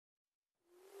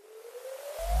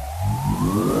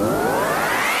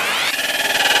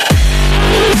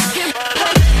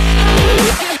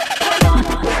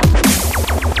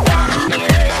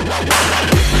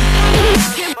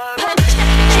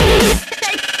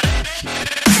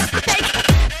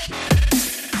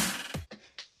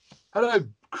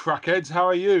crackheads. How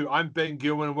are you? I'm Ben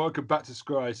Gilman, and welcome back to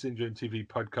Scry Syndrome TV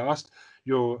podcast,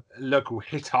 your local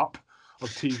hit-up of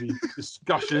TV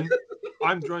discussion.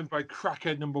 I'm joined by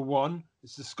crackhead number one.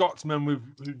 It's the Scotsman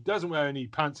who doesn't wear any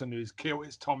pants under his kilt.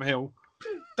 It's Tom Hill.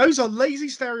 Those are lazy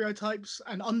stereotypes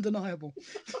and undeniable.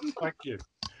 Thank you.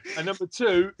 And number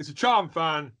two is a Charm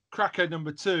fan, crackhead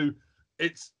number two.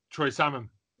 It's Troy Salmon.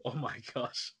 Oh my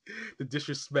gosh, the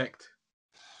disrespect.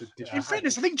 In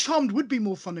fairness, I think Charmed would be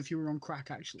more fun if you were on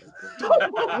crack, actually.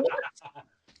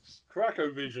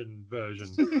 Crackovision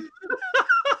version.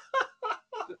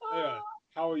 Yeah.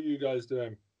 How are you guys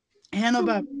doing? Yeah, not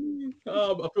bad.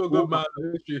 I feel good, man.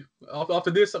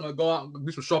 After this, I'm gonna go out and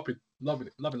do some shopping.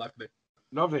 Loving life today.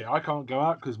 Lovely. I can't go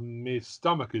out because my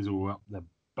stomach is all up the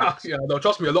back. Yeah, no,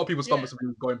 trust me. A lot of people's stomachs have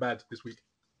been going bad this week.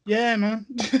 Yeah, man.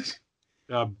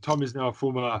 Tom is now a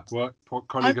former work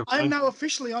colleague of mine. I'm now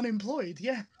officially unemployed.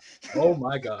 Yeah. Oh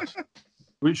my gosh.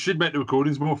 Which should make the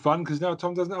recordings more fun because now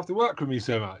Tom doesn't have to work with me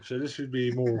so much. So this should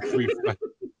be more free.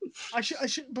 I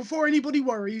should. Before anybody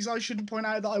worries, I should point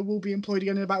out that I will be employed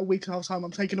again in about a week and a half time.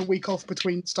 I'm taking a week off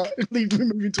between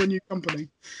moving to a new company.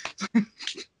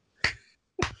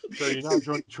 So you now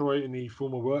join Troy in the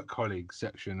former work colleague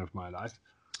section of my life.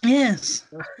 Yes.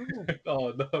 That's cool.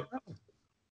 Oh no.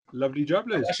 Lovely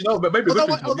jobblers. Actually, no, but maybe.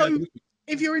 Although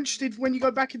if you're interested, when you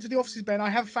go back into the offices, Ben, I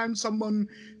have found someone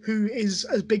who is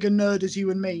as big a nerd as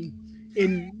you and me.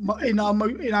 In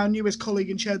our newest colleague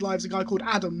in Shared Lives, a guy called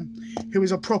Adam, who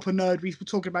is a proper nerd. We were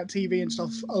talking about TV and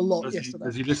stuff a lot yesterday.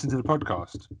 Does he listen to the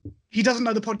podcast? He doesn't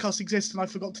know the podcast exists, and I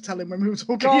forgot to tell him when we were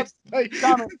talking yesterday.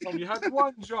 Damn it, Tom, you had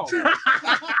one job.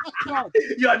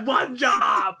 You had one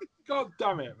job. God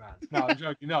damn it, man. No, I'm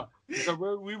joking. No. So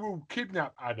we will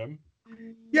kidnap Adam.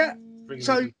 Yeah.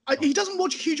 So he doesn't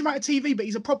watch a huge amount of TV, but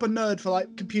he's a proper nerd for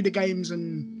like computer games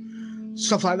and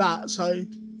stuff like that. So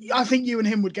I think you and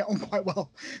him would get on quite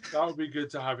well. That would be good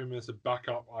to have him as a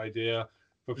backup idea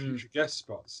for future guest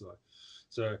spots.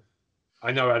 So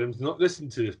I know Adam's not listening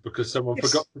to this because someone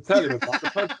forgot to tell him about the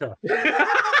podcast.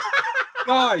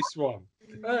 Nice one.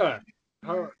 Anyway,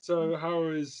 how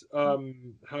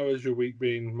has your week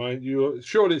been?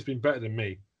 Surely it's been better than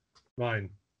mine.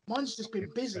 Mine's just been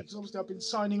busy because obviously I've been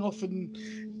signing off and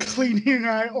cleaning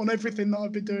out on everything that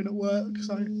I've been doing at work.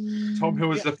 So Tom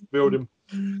Hill has left the building.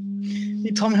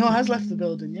 Tom Hill has left the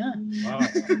building, yeah. Wow.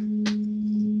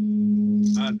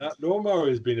 And that lawnmower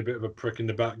has been a bit of a prick in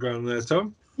the background there,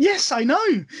 Tom. Yes, I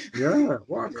know. Yeah,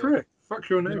 what a prick. Fuck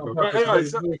your neighbour.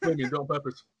 On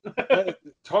purpose.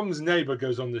 Tom's neighbour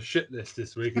goes on the shit list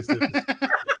this week.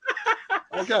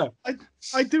 Okay.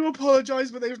 I do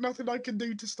apologise, but there's nothing I can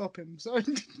do to stop him. So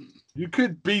you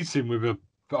could beat him with a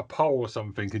pole or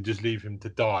something and just leave him to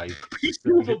die. Beat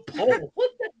him with a pole?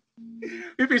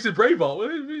 If it's a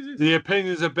Braveheart, the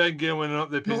opinions of Ben Gilman are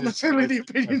not the opinions. Not necessarily the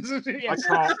opinions of it. I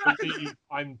can't believe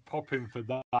I'm popping for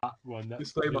that one.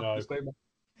 Disclaimer.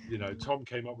 You know, Tom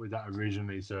came up with that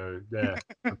originally, so there.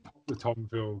 The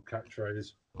Tomville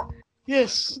catchphrase.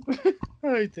 Yes.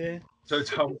 Oh dear. So,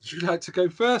 Tom, would you like to go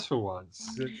first for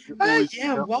once?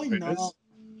 Yeah, why not?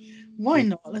 Why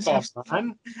not? Let's have some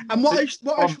fun. And what I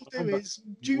shall do is,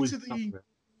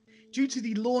 due to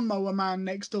the lawnmower man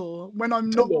next door, when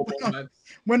I'm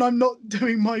not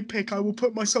doing my pick, I will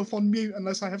put myself on mute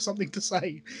unless I have something to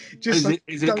say. Is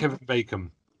it Kevin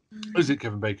Bacon? Is it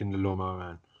Kevin Bacon, the lawnmower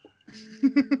man?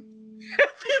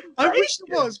 I wish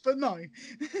it was, but no.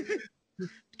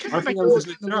 Kevin Bacon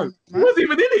wasn't in the joke. He wasn't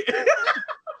even in it.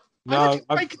 No,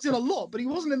 Bacon's in a lot, but he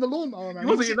wasn't in the lawnmower man. He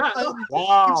wasn't in that.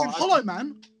 Wow. He was in Hollow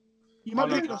Man. You might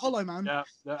be thinking of Hollow Man. Yeah,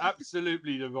 they're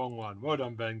absolutely the wrong one. Well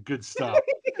done, Ben. Good stuff.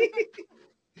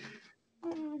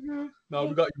 No,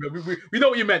 we got you. We know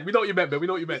what you meant. We know what you meant, Ben. We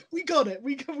know what you meant. We got it.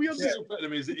 We understood. Still better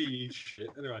than his E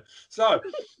shit. Anyway, so.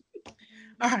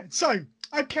 All right. So,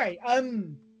 okay. I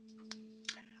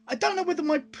don't know whether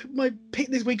my pick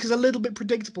this week is a little bit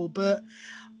predictable, but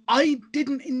I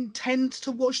didn't intend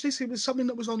to watch this. It was something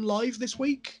that was on live this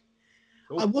week.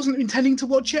 Cool. I wasn't intending to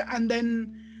watch it, and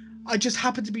then I just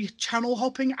happened to be channel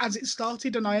hopping as it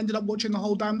started, and I ended up watching the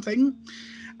whole damn thing.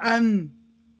 And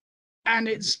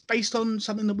it's based on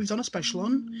something that we've done a special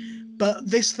on. But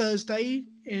this Thursday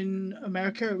in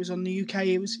America, it was on the UK,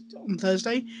 it was on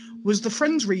Thursday, was the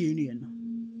Friends reunion.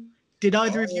 Did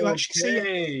either of you actually see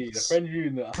it? The Friends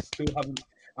reunion, I still haven't.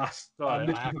 I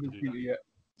haven't seen it yet.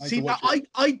 See,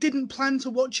 I didn't plan to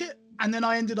watch it, and then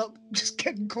I ended up just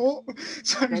getting caught.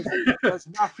 So does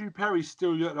Matthew Perry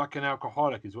still look like an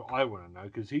alcoholic? Is what I want to know,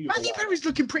 because Matthew Perry's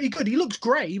looking pretty good. He looks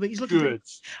grey, but he's looking good.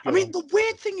 I mean, the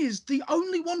weird thing is, the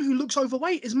only one who looks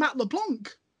overweight is Matt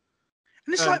LeBlanc,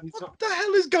 And it's like, what the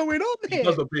hell is going on here? He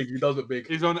does look big. He does look big.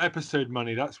 He's on episode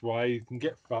money. That's why he can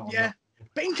get fat. Yeah,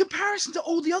 but in comparison to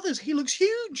all the others, he looks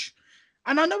huge.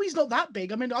 And I know he's not that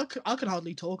big. I mean, I can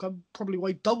hardly talk. I'm probably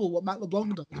weigh double what Matt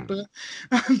LeBlanc does, but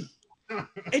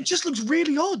it just looks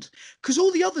really odd because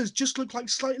all the others just look like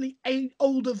slightly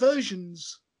older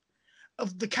versions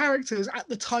of the characters at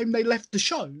the time they left the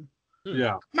show.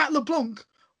 Yeah. Matt LeBlanc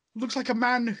looks like a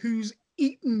man who's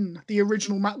eaten the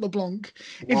original Matt LeBlanc.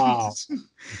 Wow.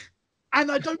 And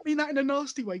I don't mean that in a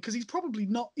nasty way because he's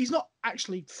not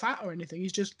actually fat or anything.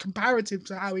 He's just comparative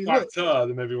to how he looks. Fatter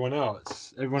than everyone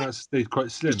else. Everyone else stays quite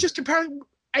slim. It's just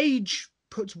age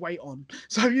puts weight on.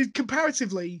 So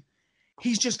comparatively,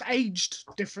 he's just aged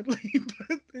differently.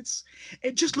 But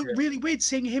it just looked really weird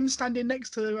seeing him standing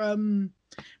next to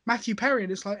Matthew Perry,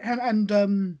 and it's like and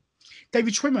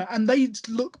David Schwimmer, and they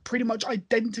look pretty much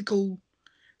identical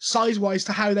size-wise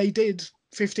to how they did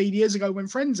 15 years ago when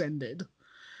Friends ended.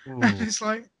 And it's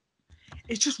like,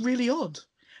 it's just really odd.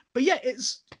 But yeah,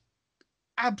 it's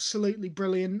absolutely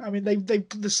brilliant. I mean,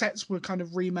 the sets were kind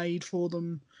of remade for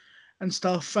them and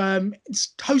stuff.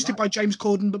 It's hosted by James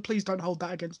Corden, but please don't hold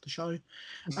that against the show.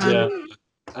 Yeah.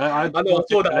 I know, I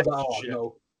saw that. I was like, oh,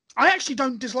 no. I actually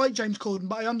don't dislike James Corden,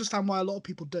 but I understand why a lot of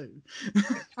people do.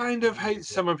 I kind of hate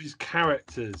some of his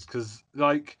characters because,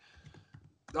 like,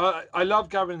 I love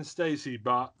Gavin and Stacey,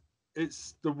 but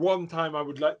it's the one time I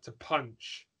would like to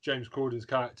punch James Corden's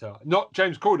character. Not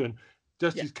James Corden,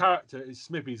 just his character is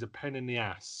Smithy's a pain in the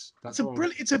ass. It's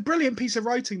a brilliant piece of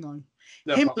writing, though.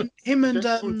 Yeah, him and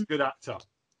James Corden's a good actor.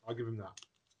 I'll give him that.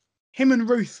 Him and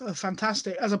Ruth are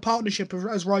fantastic as a partnership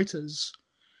as writers.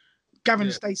 Gavin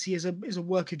and Stacey is a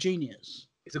work of genius.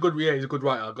 He's a good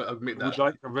writer. I've got to admit that. Would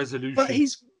like a resolution. But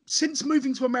since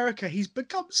moving to America, he's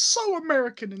become so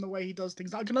American in the way he does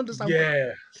things. I can understand.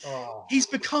 Yeah. He's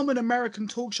become an American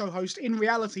talk show host in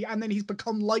reality, and then he's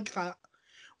become like that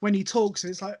when he talks.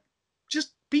 And it's like,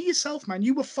 just be yourself, man.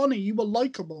 You were funny. You were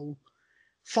likable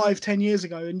 5-10 years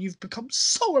ago, and you've become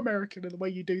so American in the way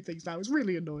you do things now. It's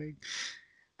really annoying.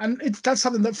 And that's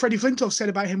something that Freddie Flintoff said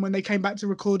about him when they came back to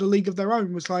record A League of Their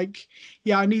Own, was like,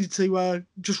 yeah, I needed to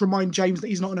just remind James that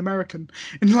he's not an American.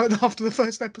 And like after the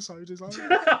first episode, it's like,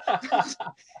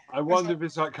 I wonder if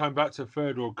it's like coming back to a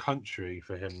third world country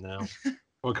for him now,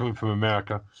 or coming from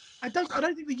America. I don't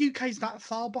think the UK's that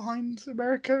far behind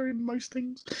America in most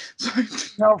things. So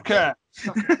Healthcare.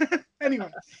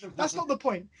 Anyway, that's not the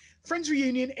point. Friends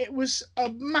Reunion, it was a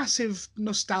massive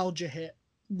nostalgia hit,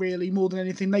 really, more than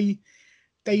anything.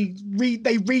 They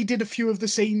redid a few of the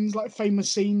scenes, like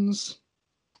famous scenes.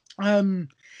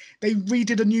 They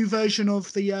redid a new version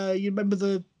of the you remember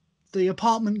the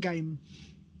apartment game?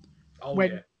 Oh,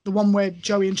 the one where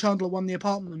Joey and Chandler won the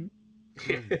apartment.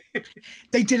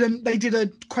 They did a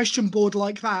question board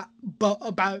like that, but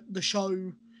about the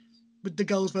show with the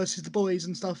girls versus the boys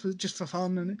and stuff, just for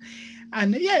fun.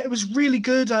 And yeah, it was really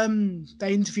good.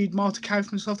 They interviewed Marta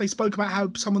Kaufman and stuff. They spoke about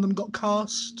how some of them got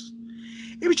cast.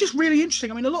 It was just really interesting.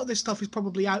 I mean, a lot of this stuff is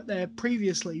probably out there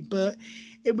previously, but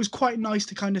it was quite nice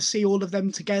to kind of see all of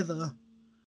them together.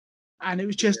 And it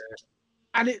was just,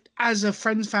 and it, as a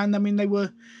Friends fan, I mean, they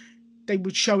were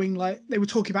showing, like, they were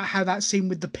talking about how that scene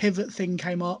with the pivot thing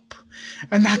came up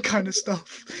and that kind of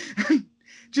stuff.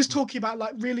 Just talking about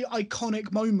like really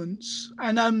iconic moments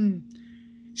and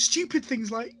stupid things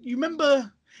like, you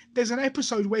remember there's an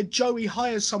episode where Joey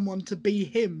hires someone to be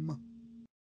him.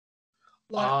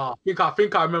 Like, I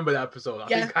think I remember that episode.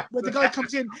 Where the guy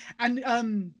comes in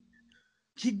and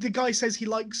the guy says he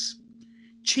likes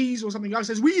cheese or something. The guy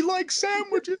says, we like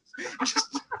sandwiches.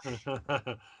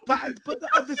 but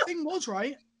the thing was,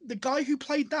 right, the guy who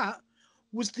played that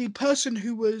was the person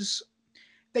who was,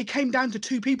 they came down to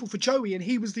 2 people for Joey and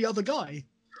he was the other guy.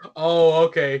 Oh,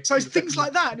 okay. So it's things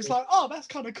like that, and it's like, oh, that's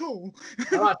kind of cool.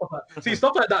 See,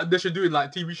 stuff like that they should do in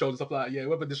like TV shows and stuff like that. Yeah,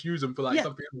 whether just use them for like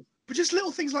something else. But just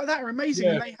little things like that are amazing.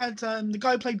 Yeah. And they had the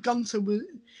guy who played Gunter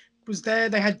was there.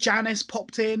 They had Janice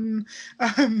popped in,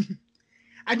 and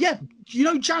yeah, you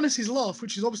know Janice's laugh,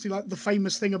 which is obviously like the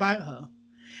famous thing about her.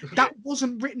 That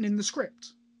wasn't written in the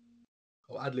script.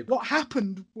 What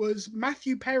happened was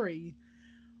Matthew Perry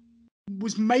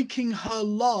was making her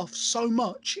laugh so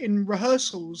much in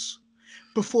rehearsals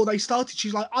before they started.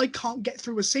 She's like, I can't get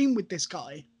through a scene with this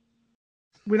guy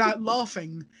without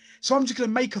laughing. So I'm just going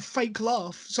to make a fake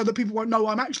laugh so that people won't know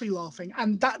I'm actually laughing.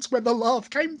 And that's where the laugh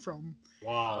came from.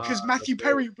 Wow. Because Matthew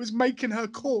Perry was making her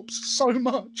corpse so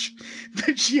much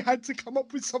that she had to come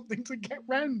up with something to get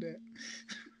round it.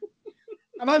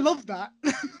 And I love that.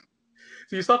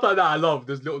 See, stuff like that I love.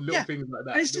 There's little things like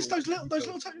that. And it's just those little.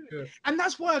 And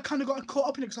that's why I kind of got caught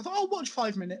up in it, because I thought, I'll watch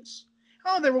 5 minutes.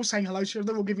 oh, they're all saying hello to each other,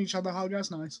 they're all giving each other a hug,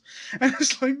 that's nice. And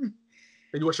it's like,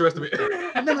 And you watch the rest of it.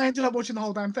 and then I ended up watching the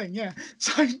whole damn thing, yeah.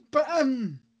 So, but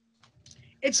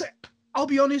it's, I'll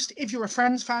be honest, if you're a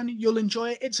Friends fan, you'll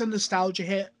enjoy it. It's a nostalgia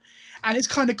hit, and it's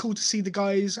kind of cool to see the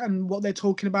guys and what they're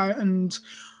talking about, and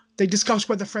they discuss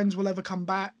whether Friends will ever come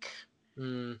back.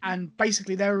 And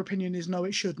basically their opinion is no,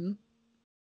 it shouldn't.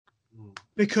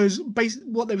 Because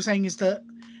what they were saying is that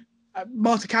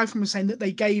Marta Kauffman was saying that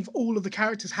they gave all of the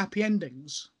characters happy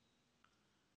endings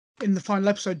in the final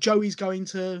episode. Joey's going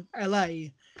to LA.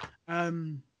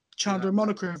 Chandler and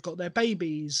Monica have got their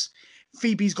babies.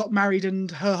 Phoebe's got married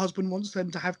and her husband wants them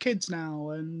to have kids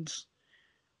now. And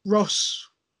Ross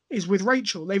is with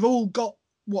Rachel. They've all got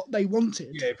what they wanted.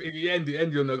 Yeah, it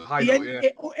ended on a high note, yeah.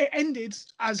 It ended,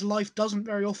 as life doesn't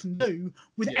very often do,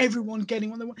 with everyone getting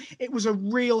what they want. It was a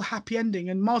real happy ending.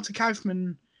 And Marta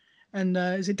Kauffman and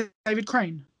is it David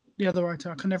Crane, the other writer?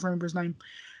 I can never remember his name.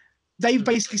 They've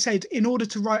basically said in order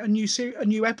to write a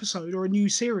new episode or a new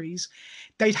series,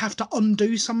 they'd have to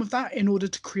undo some of that in order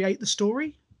to create the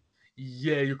story.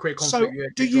 Yeah, you create conflict.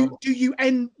 So yeah,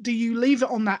 do you leave it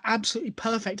on that absolutely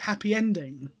perfect happy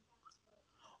ending,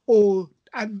 or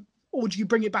do you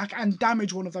bring it back and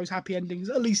damage one of those happy endings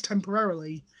at least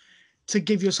temporarily to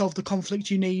give yourself the conflict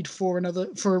you need for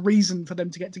a reason for them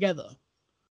to get together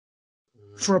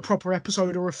for a proper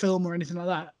episode or a film or anything like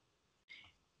that?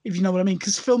 If you know what I mean,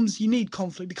 because films, you need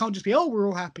conflict. It can't just be, oh, we're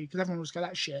all happy, because everyone will just go,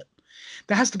 that shit.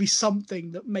 There has to be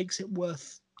something that makes it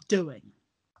worth doing.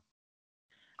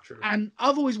 True. And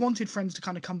I've always wanted Friends to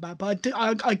kind of come back, but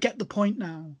I get the point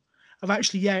now of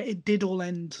actually, yeah, it did all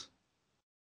end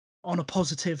on a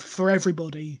positive for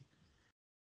everybody.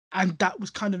 And that was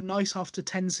kind of nice after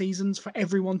 10 seasons for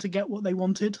everyone to get what they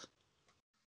wanted.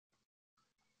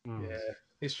 Yeah,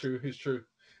 it's true.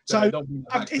 So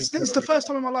it's the first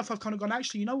time in my life I've kind of gone,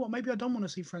 actually, you know what? Maybe I don't want to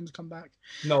see Friends come back.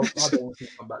 No, I don't want to see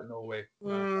it come back. No way.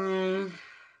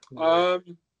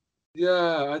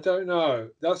 Yeah, I don't know.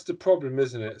 That's the problem,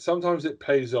 isn't it? Sometimes it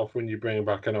pays off when you bring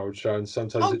back an old show, and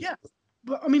sometimes yeah.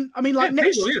 But I mean, like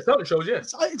next year, certain shows, yeah.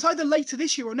 It's either later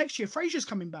this year or next year. Frasier's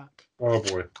coming back. Oh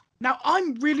boy! Now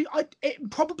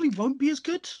it probably won't be as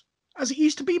good as it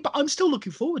used to be, but I'm still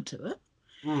looking forward to it.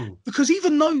 Because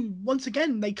even though, once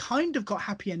again, they kind of got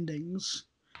happy endings,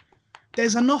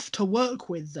 there's enough to work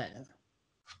with there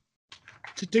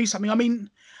to do something. I mean,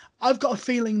 I've got a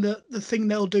feeling that the thing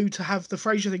they'll do to have the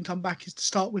Frasier thing come back is to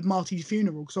start with Marty's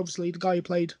funeral, because obviously the guy who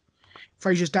played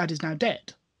Frasier's dad is now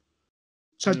dead.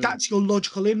 So that's your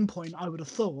logical end point, I would have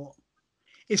thought,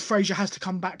 is Frasier has to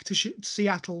come back to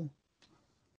Seattle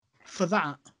for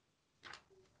that.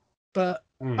 But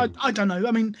I don't know.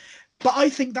 I mean, but I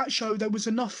think that show, there was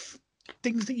enough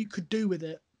things that you could do with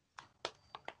it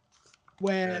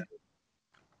where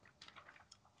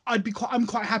I'm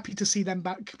quite happy to see them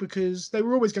back, because they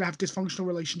were always going to have dysfunctional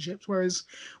relationships. Whereas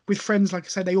with Friends, like I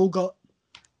said, they all got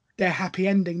their happy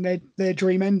ending, their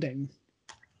dream ending,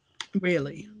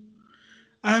 really.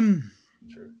 True.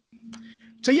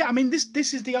 So yeah, I mean, this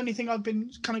is the only thing I've been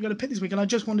kind of going to pick this week, and I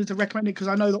just wanted to recommend it because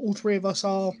I know that all three of us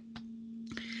are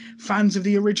fans of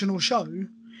the original show.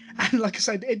 And like I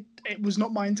said, it was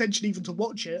not my intention even to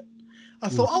watch it. I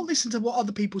thought I'll listen to what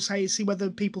other people say, see whether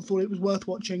people thought it was worth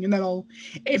watching, and then I'll,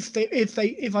 if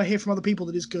I hear from other people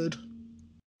that it's good,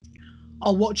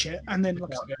 I'll watch it. And then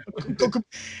like,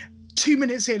 2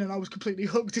 minutes in, and I was completely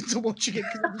hooked into watching it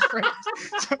because it was Friends.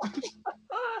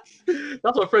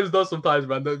 That's what Friends does sometimes,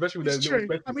 man. Especially with it's true.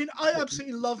 I mean, I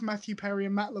absolutely love Matthew Perry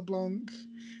and Matt LeBlanc.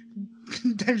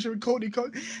 Dave and Courtney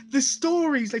Cox. The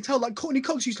stories they tell, like Courtney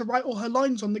Cox used to write all her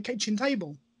lines on the kitchen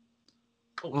table.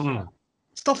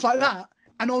 Stuff like that.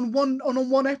 And on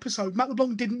one episode, Matt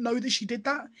LeBlanc didn't know that she did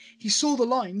that. He saw the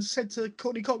lines, said to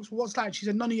Courtney Cox, well, "What's that?" She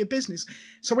said, "None of your business."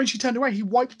 So when she turned away, he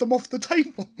wiped them off the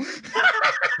table.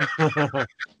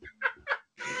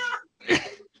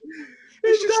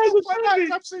 It's just stuff like that.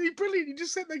 It's absolutely brilliant. You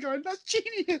just sit there going, "That's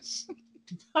genius."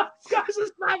 That guy's a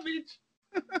savage.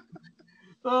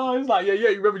 Oh, it's like, yeah,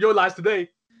 you remember your lines today.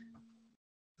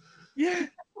 Yeah,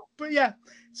 but yeah.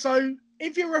 So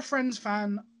if you're a Friends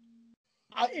fan,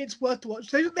 it's worth to watch.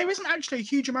 There isn't actually a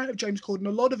huge amount of James Corden. A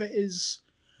lot of it is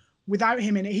without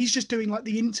him in it. He's just doing like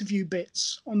the interview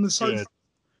bits on the sofa.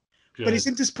 Good. But it's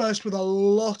interspersed with a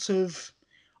lot of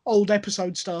old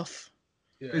episode stuff.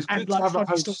 Yeah. It's good to have a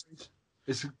host.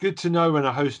 It's good to know when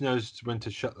a host knows when to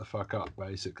shut the fuck up,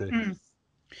 basically.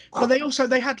 But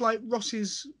they had like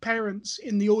Ross's parents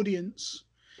in the audience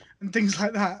and things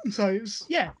like that. And so it was,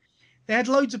 yeah, they had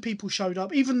loads of people showed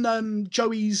up. Even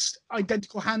Joey's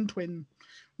identical hand twin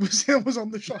was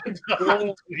on the show.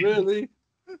 Oh, really?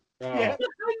 Yeah. Hand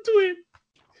twin.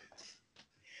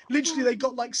 literally they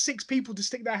got like 6 people to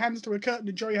stick their hands to a curtain,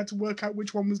 and Joey had to work out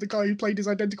which one was the guy who played his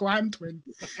identical hand twin,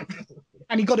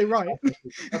 and he got it right.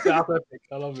 That's epic.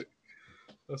 I love it.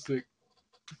 That's sick.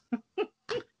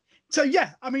 So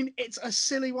yeah, I mean, it's a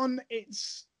silly one.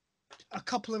 It's a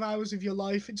couple of hours of your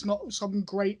life. It's not some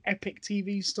great epic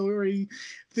TV story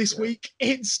this week.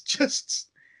 It's just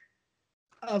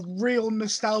a real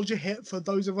nostalgia hit for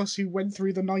those of us who went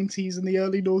through the 90s and the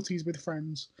early noughties with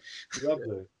friends.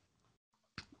 Lovely.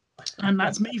 And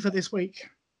that's me for this week.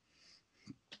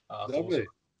 Lovely.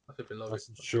 Awesome. Nice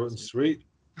and short and sweet.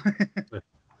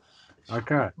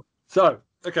 Okay. So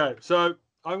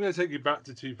I'm going to take you back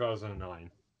to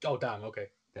 2009. Oh, damn. Okay.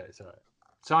 Yeah, it's all right.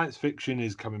 Science fiction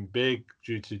is coming big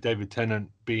due to David Tennant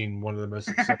being one of the most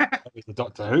successful of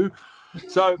Doctor Who.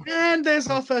 So, and there's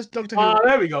our first Doctor Who.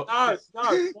 There we go. No.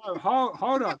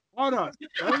 Hold on. Don't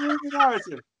ruin the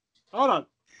narrative. Hold on.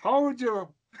 Hold your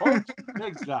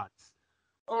legs, lads.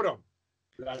 Hold on,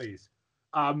 laddies.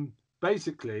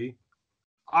 Basically,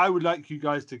 I would like you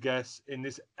guys to guess in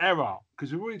this era,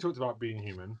 because we've already talked about Being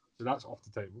Human, so that's off the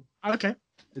table. Okay.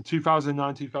 In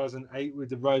 2009, 2008, with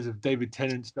the rise of David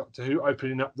Tennant's Doctor Who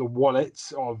opening up the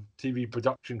wallets of TV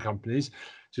production companies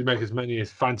to make as many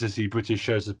fantasy British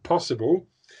shows as possible,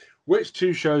 which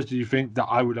 2 shows do you think that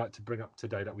I would like to bring up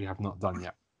today that we have not done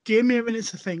yet? Give me a minute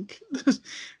to think.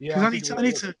 Yeah, I need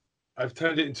to. I've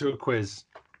turned it into a quiz.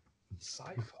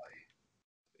 Sci-fi.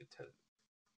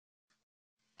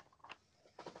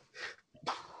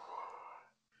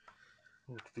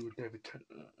 What to do with David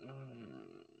Tennant?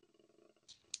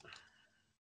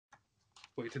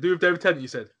 Wait, to do with David Tennant, you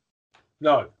said?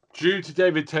 No. Due to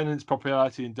David Tennant's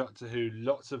popularity in Doctor Who,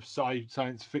 lots of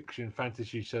science fiction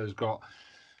fantasy shows got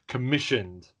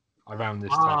commissioned around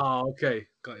this time. Ah, okay.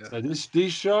 Got you. So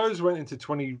these shows went into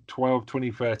 2012,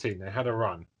 2013. They had a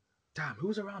run. Damn, who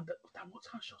was around? Damn, what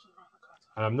time shows were around that kind of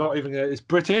time? And I'm not even going to... It's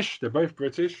British. They're both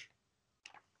British.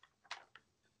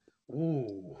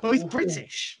 Ooh. Both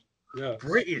British. Yeah.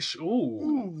 British. Ooh.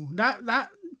 Ooh, that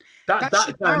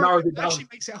narrows it down. actually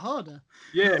makes it harder.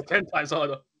 Yeah, 10 times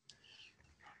harder.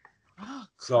 Oh,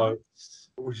 So, Christ.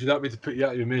 would you like me to put you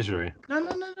out of your misery? No.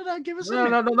 Give us a No,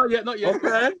 minute. not yet, not yet.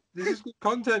 Okay. This is good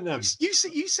content then. You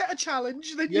set a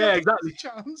challenge, then you Yeah, have exactly. a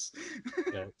chance.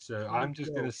 Yeah, so I'm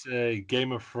just going to say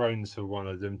Game of Thrones for one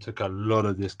of them took a lot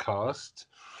of this cast.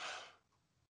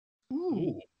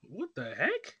 Ooh. What the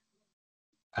heck?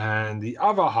 And the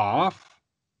other half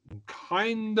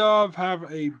kind of have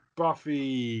a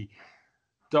Buffy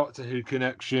Doctor Who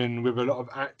connection with a lot of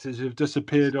actors who've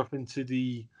disappeared off into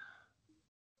the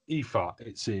ether,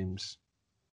 it seems.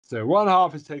 So one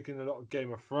half has taken a lot of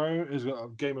Game of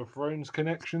Thrones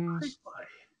connections,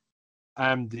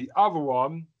 and the other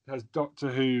one has Doctor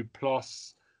Who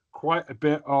plus quite a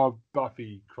bit of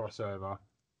Buffy crossover.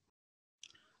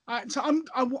 So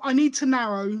I need to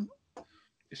narrow.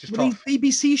 It's just Were these tough.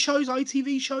 BBC shows,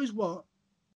 ITV shows, what?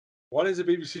 One is a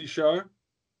BBC show,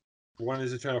 one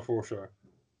is a Channel 4 show.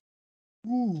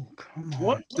 Ooh, come on.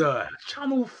 What the?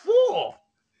 Channel 4?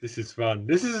 This is fun.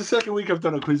 This is the second week I've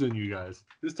done a quiz on you guys.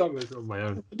 This time it's on my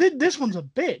own. This one's a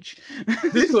bitch.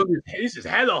 This is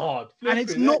hella hard. And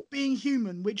it's not Being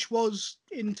Human, which was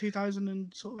in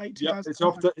 2008, Yeah,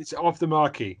 2009. it's off the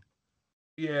marquee.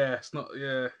 Yeah, it's not.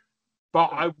 Yeah.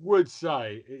 But I would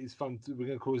say it is fun. We're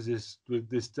going to call this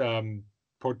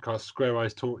podcast Square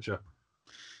Eyes Torture.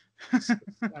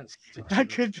 That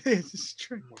could be. It's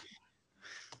true.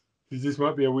 This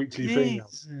might be a weekly thing. Now.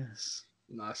 Jesus.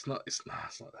 No, it's not. It's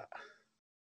not that.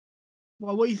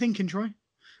 Well, what are you thinking, Troy?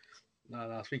 No,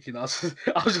 I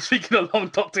was just thinking along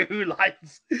Doctor Who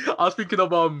lines. I was thinking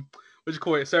of what do you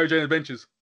call it? Sarah Jane Adventures.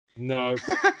 No,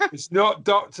 it's not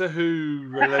Doctor Who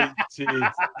related.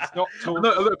 It's not. I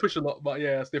let push a lot, but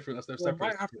yeah, that's different. That's Well, I separate.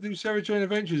 might have to do Sarah Jane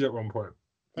Adventures at one point.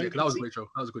 Yeah, that was a great show.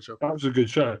 That was a good show. That was a good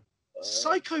show.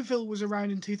 Psychoville was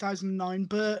around in 2009,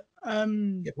 but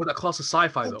Yeah, what that class of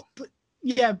sci-fi though?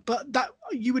 but that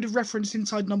you would have referenced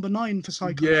Inside Number 9 for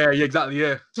Psycho. Yeah, exactly.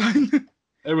 Yeah.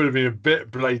 It would have been a bit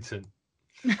blatant.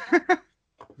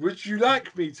 Would you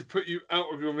like me to put you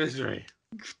out of your misery?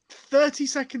 30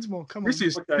 seconds more. Come on. This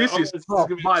is Okay, this I'm- is this is tough.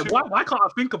 gonna be Why, too- why can't I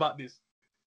think about this?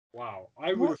 Wow,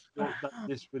 I would have thought that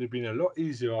this would have been a lot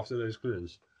easier after those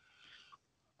quizzes.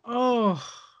 Oh.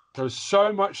 There's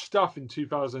so much stuff in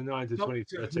 2009 to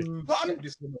 2013. But I'm-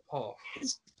 This in the path.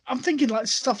 I'm thinking like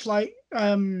stuff like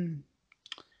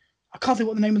I can't think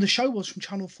what the name of the show was from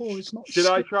Channel 4. It's not. Should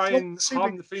I it's try not and super-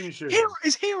 hum the theme tune?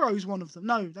 Is Heroes one of them?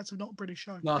 No, that's not a British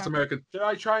show. No, it's Damn. American. Should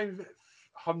I try and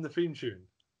hum the theme tune?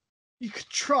 You could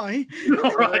try.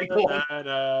 All right, go on.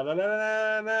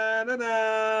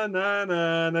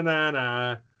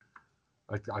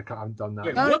 I haven't done that.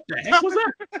 Wait, No. what the heck was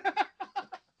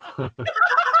that?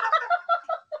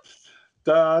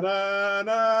 Da, na,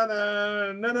 na,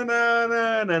 na, na, na,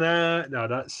 na, na, na. No,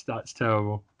 that's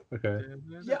terrible. Okay.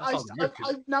 Yeah, That sounds American.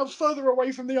 I'm now further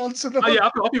away from the answer. Oh yeah,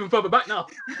 I'm even further back now.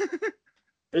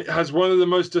 It has one of the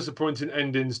most disappointing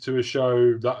endings to a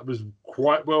show that was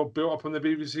quite well built up on the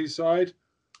BBC side.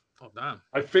 Oh damn!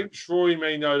 I think Troy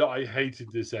may know that I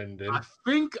hated this ending I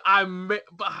think I met.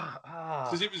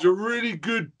 because it was a really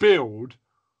good build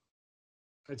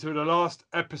until the last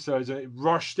episodes, and it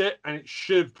rushed it, and it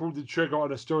should have pulled the trigger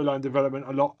on a storyline development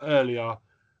a lot earlier,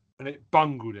 and it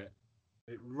bungled it.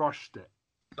 It rushed it.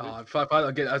 If I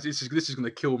don't get this is gonna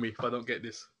kill me if I don't get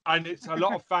this. And it's a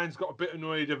lot of fans got a bit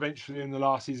annoyed eventually in the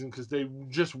last season because they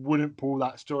just wouldn't pull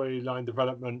that storyline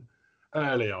development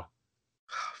earlier.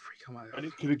 Freak, I'm out. And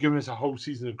it could have given us a whole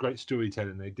season of great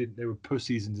storytelling. They didn't. They were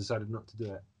pussies and decided not to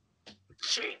do it.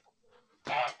 Shit.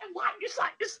 Why it's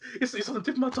like this? It's on the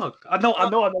tip of my tongue. I know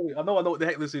what the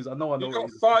heck this is. I know.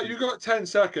 You got 10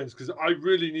 seconds because I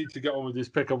really need to get on with this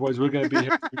pick. Otherwise, we're going to be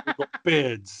here. We've got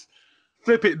beards.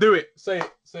 Flip it. Do it. Say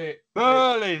it.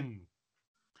 Merlin.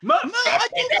 I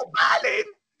did Merlin.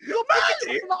 You're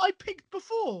Merlin that I picked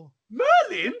before.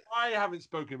 Merlin. I haven't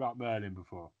spoken about Merlin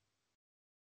before.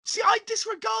 See, I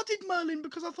disregarded Merlin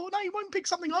because I thought, no, you won't pick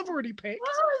something I've already picked.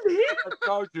 Merlin. I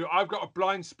told you, I've got a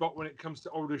blind spot when it comes to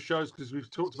older shows because we've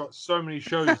talked about so many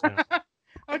shows now.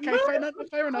 Okay,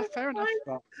 fair enough.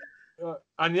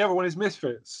 And the other one is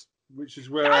Misfits, which is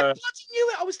where I bloody knew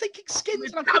it. I was thinking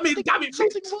Skins. And I couldn't think of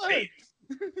something worse.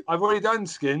 I've already done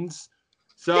Skins.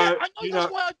 So, Yeah, I know,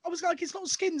 that's why I was like, it's not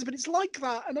Skins, but it's like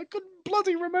that, and I couldn't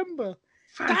bloody remember.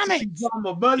 Damn it!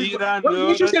 Drama, Merlin. When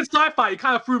you said sci-fi, it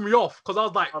kind of threw me off because I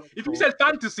was like, if you said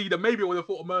fantasy, then maybe I would have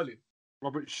thought of Merlin.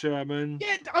 Robert Sherman.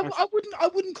 Yeah, I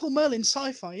wouldn't call Merlin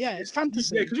sci-fi. Yeah, it's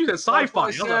fantasy. Yeah, because you said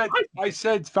sci-fi. I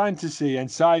said fantasy and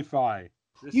sci-fi.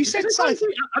 You said sci-fi.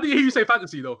 I didn't hear you say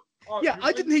fantasy though. Yeah,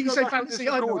 I didn't hear you say fantasy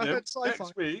either. I heard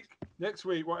sci-fi. Next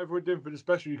week, whatever we're doing for the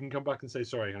special, you can come back and say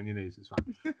sorry on your knees. It's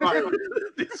fine. Right.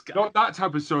 Not that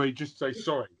type of sorry. Just say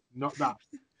sorry. Not that.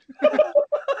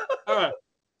 All right.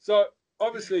 So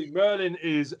obviously, Merlin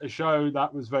is a show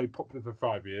that was very popular for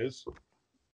 5 years.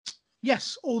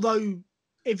 Yes, although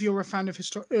if you're a fan of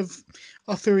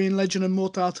Arthurian legend and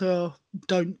Morte Arthur,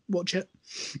 don't watch it.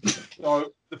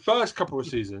 So the first couple of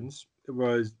seasons, it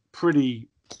was pretty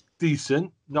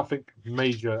decent, nothing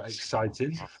major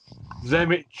exciting.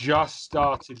 Then it just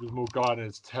started with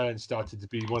Morgana's turn, started to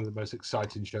be one of the most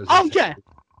exciting shows. Oh yeah,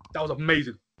 that was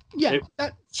amazing. Yeah,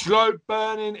 slow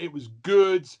burning. It was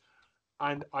good,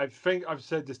 and I think I've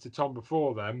said this to Tom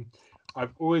before. Then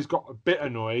I've always got a bit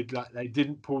annoyed that they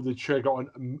didn't pull the trigger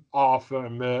on Arthur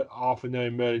and Arthur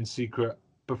knowing Merlin's secret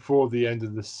before the end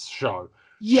of the show.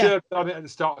 Yeah, should have done it at the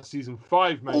start of season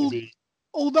 5, maybe.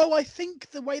 Although I think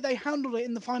the way they handled it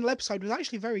in the final episode was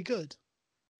actually very good.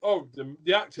 Oh,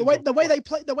 the acting. The way they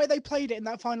played it in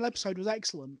that final episode was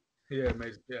excellent. Yeah,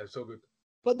 amazing. Yeah, so good.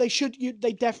 But they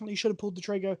definitely should have pulled the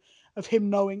trigger of him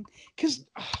knowing. Because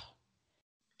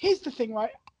here's the thing,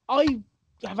 right? I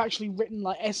have actually written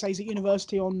like essays at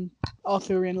university on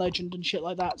Arthurian legend and shit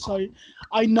like that, so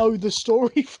I know the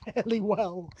story fairly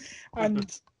well.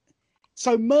 And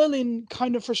so Merlin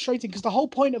kind of frustrating because the whole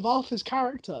point of Arthur's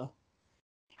character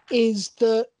is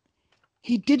that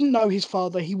he didn't know his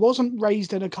father. He wasn't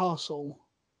raised in a castle,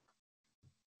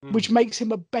 which makes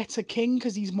him a better king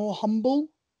because he's more humble.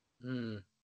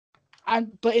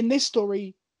 But in this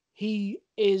story, he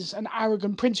is an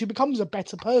arrogant prince who becomes a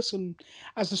better person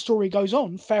as the story goes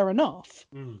on. Fair enough.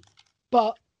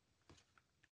 But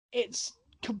it's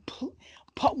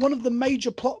one of the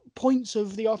major plot points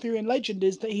of the Arthurian legend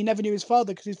is that he never knew his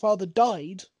father because his father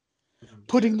died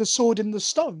putting the sword in the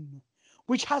stone,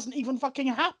 which hasn't even fucking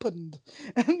happened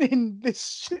in this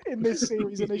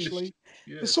series initially.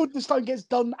 The sword in the stone gets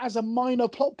done as a minor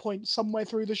plot point somewhere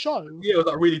through the show. Yeah, it was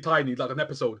like really tiny, like an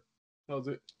episode. That was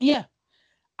it. Yeah.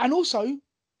 And also,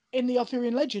 in the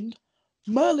Arthurian legend,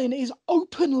 Merlin is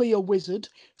openly a wizard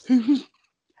who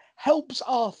helps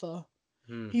Arthur.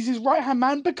 He's his right-hand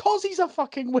man because he's a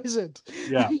fucking wizard.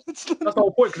 Yeah. That's the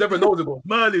whole point, because everyone knows it.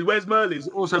 Merlin, where's Merlin? He's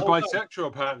also bisexual,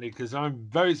 apparently, because I'm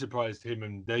very surprised him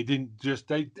and they didn't just...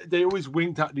 They always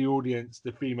winked at the audience,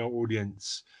 the female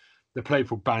audience, the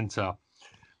playful banter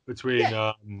between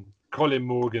Colin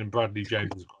Morgan and Bradley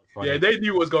James was quite funny. Yeah, they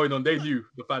knew what was going on. They knew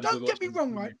the fans. Don't get me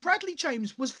wrong, right? Bradley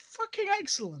James was fucking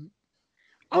excellent.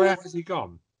 Where has he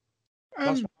gone?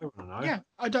 That's what I want to know. Yeah,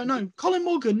 I don't know. Colin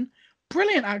Morgan,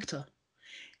 brilliant actor.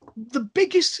 The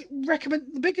biggest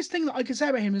thing that I could say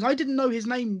about him is I didn't know his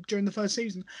name during the first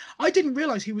season. I didn't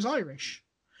realise he was Irish.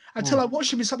 until I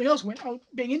watched him in something else. When I was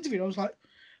being interviewed, I was like,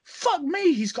 "Fuck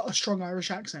me, he's got a strong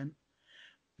Irish accent."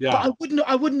 Yeah. But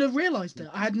I wouldn't have realised it.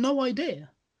 I had no idea.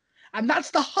 And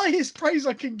that's the highest praise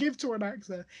I can give to an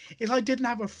actor, is I didn't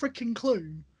have a freaking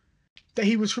clue that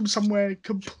he was from somewhere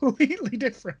completely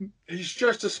different. He's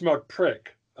just a smug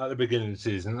prick at the beginning of the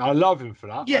season. I love him for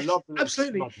that. Yes, I love his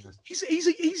absolutely. smugness.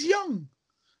 He's young.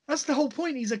 That's the whole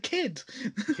point. He's a kid.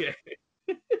 Yeah.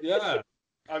 Yeah.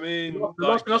 I mean, The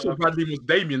last thing I saw Bradley was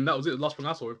Damien. That was it. The last thing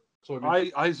I saw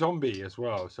him. I Zombie as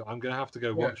well, so I'm gonna have to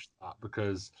go watch that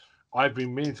because I've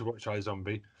been meaning to watch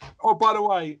iZombie. Oh, by the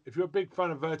way, if you're a big fan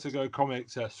of Vertigo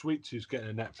comics, Sweet Tooth's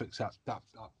getting a Netflix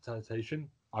adaptation.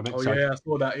 I'm excited. Oh yeah, I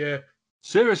saw that. Yeah.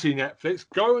 Seriously, Netflix,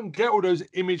 go and get all those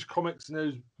Image comics and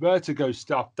those Vertigo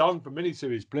stuff done for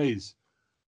miniseries, please.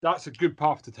 That's a good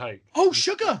path to take. Oh,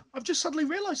 sugar! I've just suddenly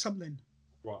realised something.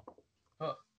 What?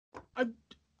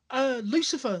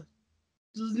 Lucifer.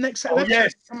 Next set. Oh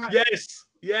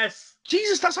yes.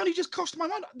 Jesus, that's only just crossed my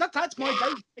mind. That's my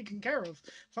day taken care of.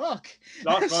 Fuck.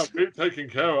 That's my bit taken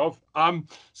care of.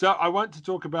 So I want to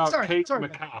talk about Kate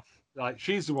McCaff. Like,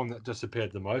 she's the one that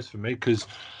disappeared the most for me because,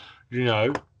 you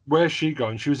know, where's she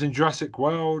gone? She was in Jurassic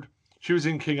World. She was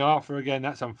in King Arthur again.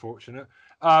 That's unfortunate.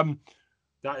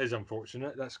 That is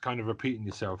unfortunate. That's kind of repeating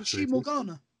yourself. Is she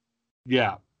Morgana?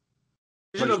 Yeah.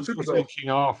 She's But she's also in King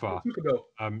Arthur.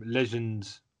 Supergirl. Legend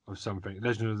of something.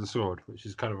 Legend of the Sword, which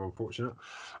is kind of unfortunate.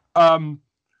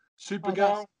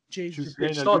 Supergirl. Jesus.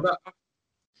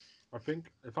 I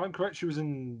think, if I'm correct,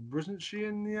 wasn't she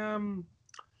in the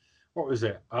what was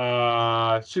it?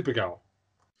 Supergirl.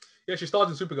 Yeah, she starred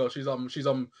in Supergirl. She's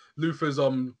Luthor's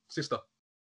sister.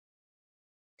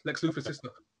 Lex Luthor's sister.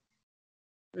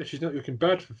 Yeah, she's not looking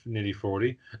bad for nearly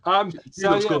 40. She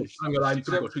looks good.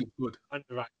 She's good.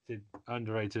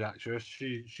 Underrated actress.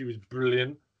 She was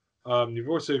brilliant. You've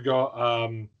also got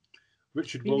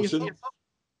Richard Wilson,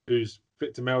 who's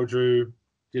Victor Meldrew.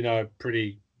 You know,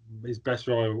 his best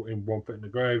role in One Foot in the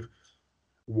Grave.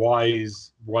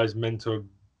 Wise mentor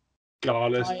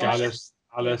Gallus,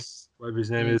 whatever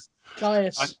his name is.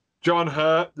 Gaius. John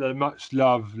Hurt, the much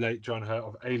loved late John Hurt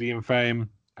of Alien fame,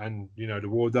 and you know, the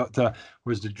War Doctor,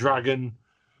 was the Dragon.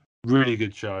 Really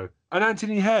good show. And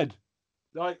Anthony Head,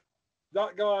 like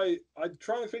that guy. I'm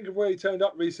trying to think of where he turned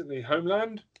up recently.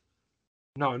 Homeland?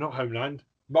 No, not Homeland.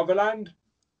 Motherland.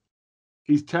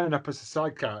 He's turned up as a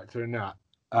side character in that.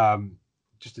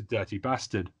 Just a dirty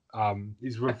bastard.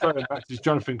 He's referring back to his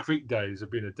Jonathan Creek days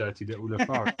of being a dirty little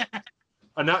LaFarge.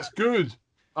 And that's good.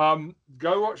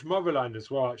 Go watch Motherland as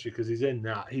well, actually, because he's in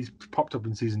that. He's popped up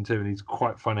in season 2 and he's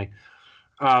quite funny.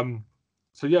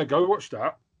 So yeah, go watch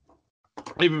that.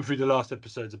 Even through the last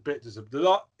episode's a bit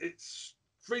it's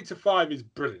 3 to 5 is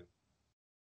brilliant.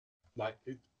 Like,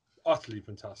 it's utterly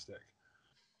fantastic.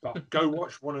 But go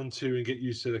watch 1 and 2 and get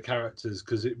used to the characters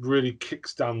because it really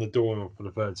kicks down the door for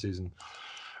the 3rd season.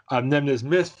 And then there's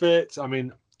Misfits. I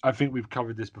mean, I think we've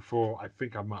covered this before. I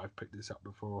think I might have picked this up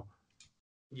before.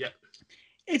 Yep.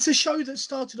 It's a show that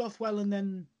started off well and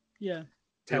then,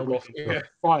 tailed off. Yeah.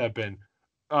 Fire bin.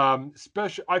 I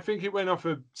think it went off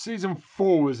of season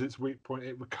 4 was its weak point.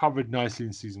 It recovered nicely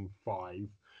in season 5.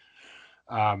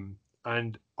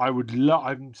 And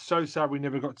I'm so sad we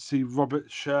never got to see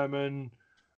Robert Sherman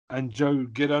and Joe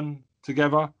Giddon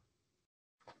together.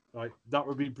 Like, that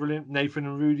would be brilliant. Nathan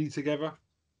and Rudy together.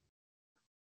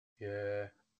 Yeah.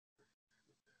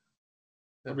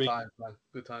 Good times, man.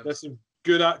 Good times. There's some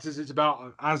good actors. It's about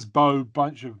an ASBO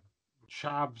bunch of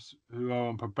chavs who are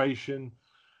on probation.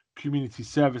 Community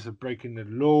service of breaking the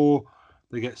law.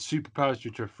 They get superpowers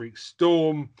due to a freak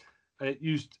storm.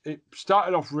 It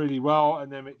started off really well, and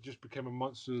then it just became a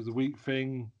Monster of the Week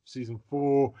thing. Season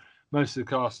 4, most of the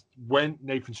cast went.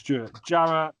 Nathan Stewart,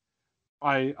 Jarrett,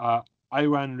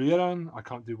 Iwan Lueran. I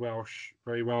can't do Welsh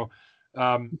very well.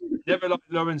 Never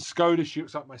liked Lauren Skoda. She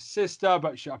looks like my sister,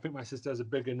 but I think my sister has a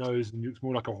bigger nose and looks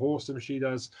more like a horse than she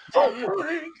does.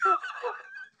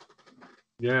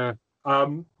 Yeah.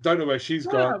 Don't know where she's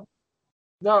gone.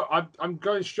 No, I'm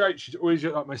going straight. She's always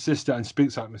looked like my sister and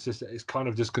speaks like my sister. It's kind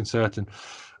of disconcerting.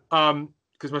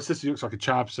 Because my sister looks like a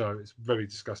chav, so it's very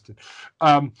disgusting.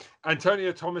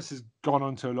 Antonia Thomas has gone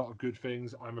on to a lot of good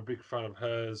things. I'm a big fan of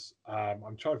hers.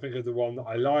 I'm trying to think of the one that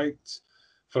I liked.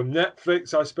 From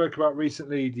Netflix, I spoke about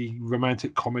recently, the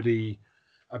romantic comedy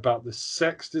about the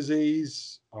sex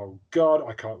disease. Oh, God,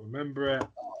 I can't remember it.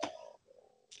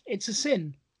 It's a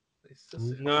sin.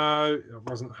 No, it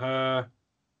wasn't her.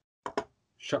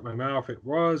 Shut my mouth. It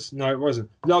was. No, it wasn't.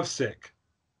 Lovesick.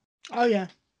 Oh, yeah.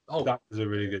 Oh, that was a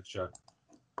really good show.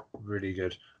 Really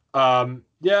good.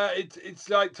 Yeah, it's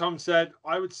like Tom said.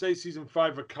 I would say season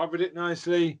 5 recovered it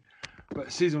nicely,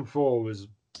 but season 4 was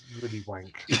really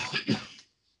wank.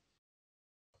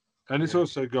 And it's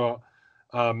also got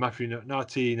Matthew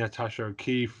Nutty, Natasha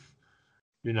O'Keefe,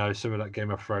 you know, some of that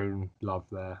Game of Thrones love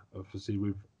there. Obviously,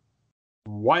 with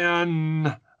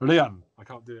Ryan Leon. I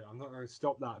can't do it. I'm not going to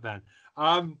stop that then.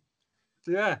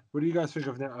 So, yeah, what do you guys think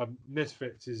of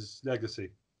Misfits' legacy?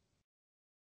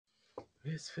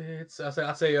 Misfits.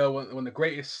 I say one of the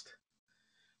greatest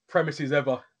premises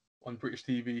ever on British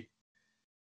TV,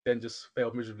 then just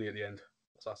failed miserably at the end.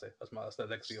 That's what I say. That's the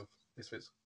legacy of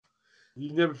Misfits.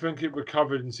 You never think it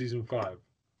recovered in season 5?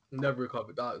 Never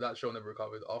recovered. That show never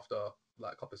recovered after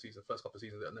like a couple of seasons. First couple of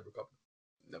seasons, it never recovered.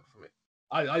 Never for me.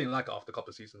 I didn't like it after a couple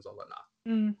of seasons. I was like,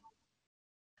 nah.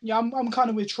 Yeah, I'm kind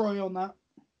of with Troy on that.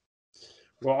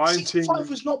 Well, Season 5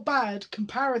 was not bad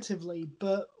comparatively,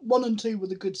 but 1 and 2 were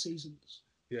the good seasons.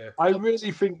 Yeah, I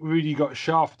really think Rudy got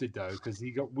shafted though because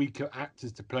he got weaker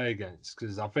actors to play against.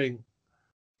 Because I think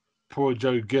poor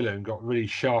Joe Gillen got really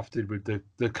shafted with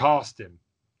the casting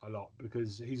a lot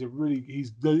because he's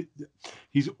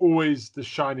always the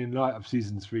shining light of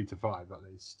seasons 3 to 5 at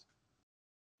least.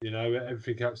 You know,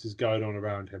 everything else is going on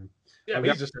around him. Yeah,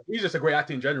 but he's just a great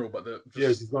actor in general. But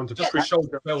he's gone to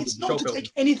it's not to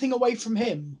take anything away from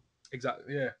him.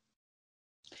 Exactly. Yeah.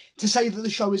 To say that the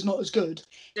show is not as good,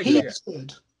 he is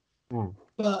good,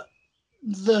 but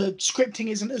the scripting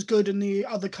isn't as good, and the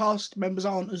other cast members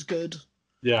aren't as good.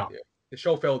 Yeah. The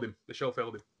show failed him.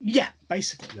 Yeah,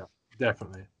 basically. Yeah,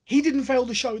 definitely. He didn't fail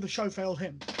the show failed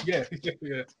him. Yeah.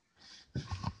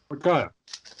 Okay.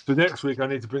 So next week I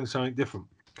need to bring something different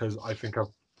because I think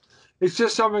it's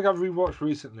just something I've rewatched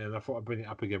recently and I thought I'd bring it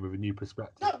up again with a new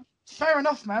perspective. No, fair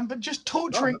enough, man, but just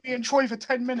torturing me and Troy for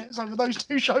 10 minutes over those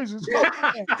 2 shows as well.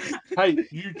 Hey,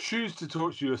 you choose to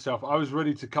torture yourself. I was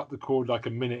ready to cut the cord like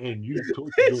a minute in. You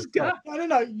tortured yourself.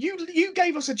 No. You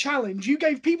gave us a challenge. You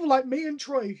gave people like me and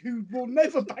Troy, who will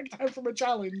never back down from a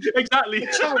challenge, Exactly.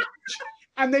 a challenge.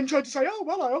 And then tried to say, oh,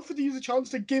 well, I offered you the chance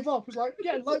to give up. It was like,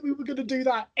 yeah, like we were going to do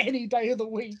that any day of the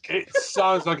week. It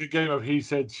sounds like a game of he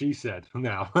said, she said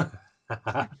now.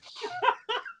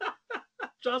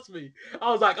 Trust me.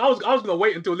 I was gonna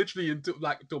wait until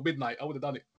midnight. I would have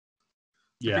done it.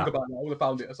 Yeah. Think about it. I would have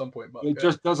found it at some point. But it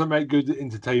just doesn't make good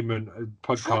entertainment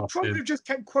podcast. Troy would have just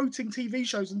kept quoting TV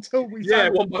shows until we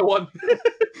one by one.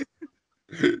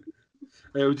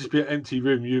 It would just be an empty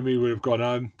room. You and me would have gone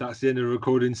home. That's the end of the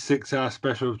recording. 6-hour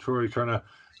special of Troy trying to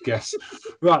guess.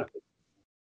 Right.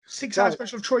 6-hour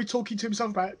special of Troy talking to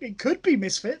himself about it could be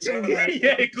Misfits. Yeah,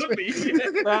 it could be.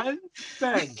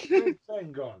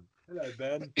 Ben gone. Hello,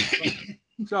 Ben.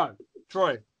 So,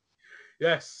 Troy.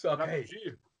 Yes. Okay.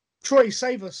 Troy,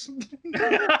 save us.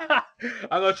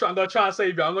 I'm gonna try and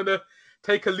save you. I'm gonna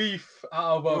take a leaf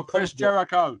out of Chris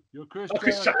Jericho. You're Chris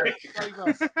Jericho. Save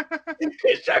us.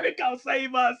 Chris Jericho,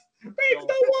 save us. Break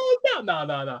the walls down.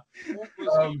 No. What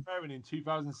was he wearing in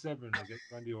 2007 against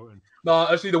Randy Orton? No,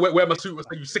 actually, the wear my suit was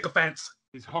like, you sycophants.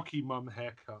 His hockey mum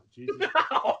haircut. Jesus.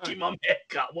 Hockey mum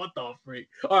haircut. What the freak?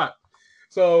 All right.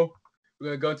 So we're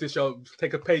gonna go into the show.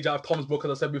 Take a page out of Tom's book,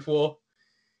 as I said before.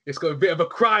 It's got a bit of a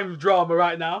crime drama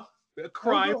right now. Bit of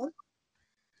crime.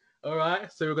 All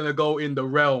right. So we're gonna go in the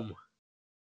realm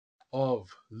of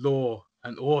Law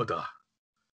and Order.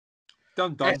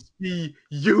 Done.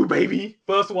 SVU, baby.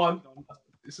 First one.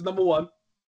 This is number 1.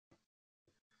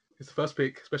 It's the first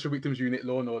pick. Special Victims Unit,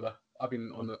 Law and Order. I've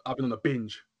been on a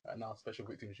binge right now. Special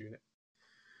Victims Unit.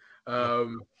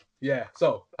 Yeah.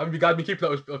 So have you guys been keeping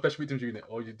up with Special Victims Unit,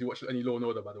 or do you watch any Law and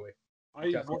Order, by the way?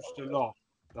 I watched a lot.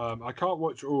 I can't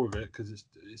watch all of it because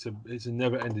it's a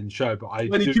never-ending show. But I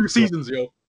 22 seasons,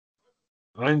 yo.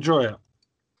 I enjoy it.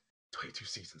 22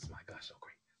 seasons, my gosh, so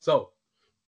great. So,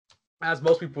 as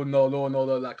most people know, Law and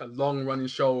Order, like a long-running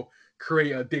show,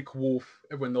 creator Dick Wolf.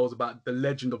 Everyone knows about the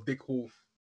legend of Dick Wolf.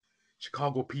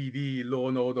 Chicago PD, Law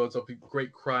and Order, of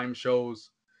great crime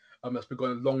shows. That's been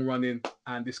going long-running,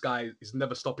 and this guy is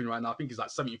never stopping right now. I think he's like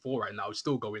 74 right now. He's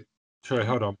still going. Sorry,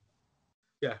 hold on.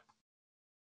 Yeah.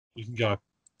 You can go.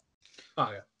 Oh,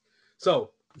 yeah.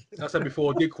 So, as I said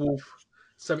before, Dick Wolf,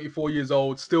 74 years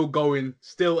old, still going,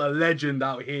 still a legend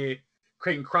out here,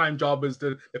 creating crime jobbers,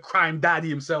 the crime daddy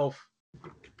himself. You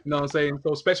know what I'm saying?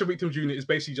 So Special Victims Unit is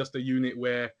basically just a unit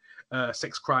where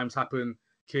sex crimes happen,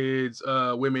 kids,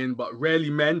 women, but rarely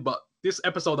men. But this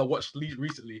episode I watched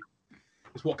recently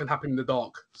is What Can Happen in the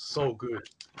Dark. So good.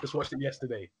 Just watched it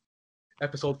yesterday.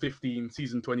 Episode 15,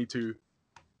 season 22,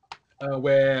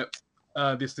 where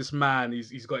this man,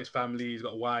 he's got his family, he's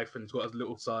got a wife, and he's got a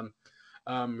little son.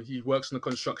 He works on a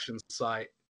construction site.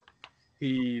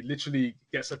 He literally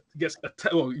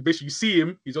basically you see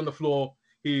him, he's on the floor,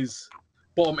 his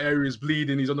bottom area is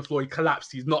bleeding, he's on the floor, he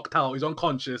collapsed, he's knocked out, he's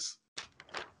unconscious.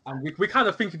 And we kind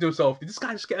of thinking to himself, did this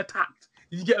guy just get attacked?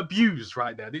 Did he get abused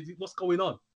right there? What's going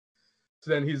on? So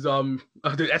then his the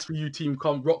SVU team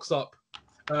rocks up.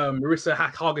 Marissa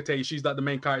Hargitay, she's like the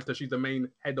main character. She's the main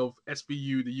head of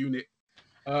SVU, the unit.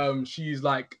 She's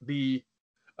like the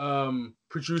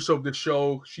producer of the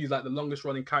show. She's like the longest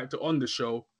running character on the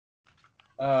show.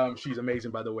 She's amazing,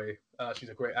 by the way. She's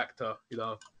a great actor, you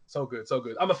know. So good, so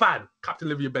good. I'm a fan. Captain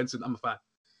Olivia Benson, I'm a fan.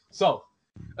 So,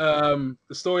 the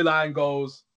storyline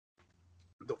goes,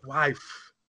 the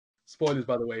wife, spoilers,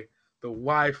 by the way, the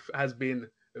wife has been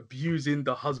abusing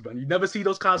the husband. You never see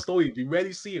those kind of stories. You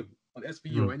rarely see them on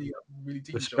SVU or any really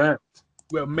TV show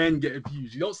where men get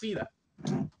abused. You don't see that.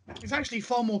 It's actually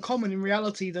far more common in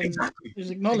reality than is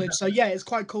acknowledged. So yeah, it's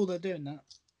quite cool they're doing that.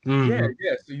 Yeah.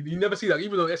 So you never see that.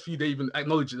 Even though SVU, they even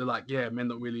acknowledge it. They're like, yeah, men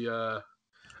don't really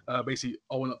basically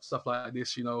own up stuff like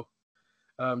this, you know.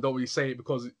 Don't really say it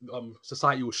because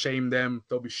society will shame them.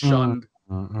 They'll be shunned.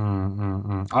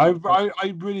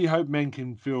 I really hope men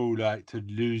can feel like to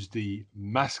lose the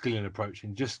masculine approach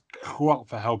and just call out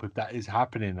for help if that is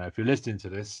happening. If you're listening to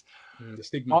this, the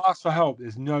stigma. Ask for help.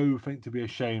 There's nothing to be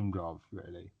ashamed of,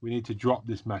 really. We need to drop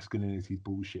this masculinity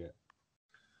bullshit.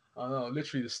 I know,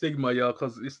 literally the stigma, yo,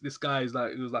 because this guy is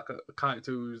like, it was like a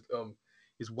character who's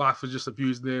his wife was just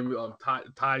abusing him,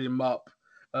 tied him up,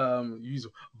 used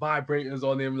vibrators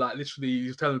on him, like literally he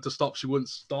was telling her to stop, she wouldn't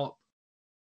stop.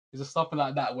 It's just something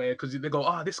like that where, because they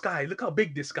go, this guy, look how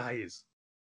big this guy is.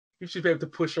 You should be able to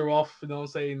push her off, you know what I'm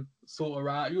saying, sort her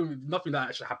out. Nothing that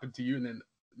actually happened to you, and then,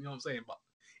 you know what I'm saying, but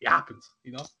it happens,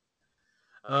 you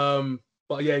know.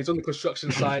 But yeah, he's on the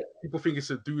construction site. People think it's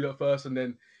a dude at first, and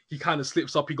then he kind of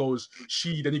slips up. He goes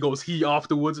she, then he goes he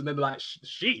afterwards, and then like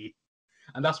she,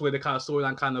 and that's where the kind of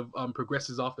storyline kind of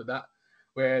progresses after that,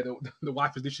 where the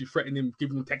wife is literally threatening him,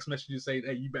 giving him text messages saying,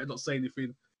 "Hey, you better not say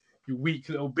anything, you weak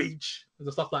little bitch,"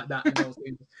 and stuff like that.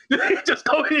 You know, just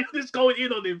going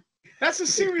in on him. That's a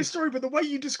serious story, but the way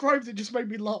you described it just made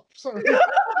me laugh. Sorry.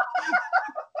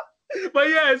 But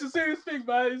yeah, it's a serious thing,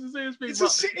 man. It's a serious thing. It's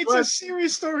a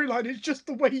serious storyline. It's just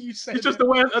the way you said it. It's just the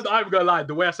way I'm gonna lie.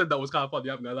 The way I said that was kind of funny.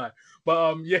 I'm gonna lie.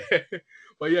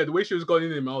 But yeah, the way she was going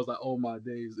in him, I was like, oh my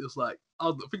days. It was like I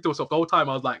was thinking to myself the whole time.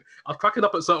 I was cracking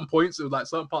up at certain points. It was like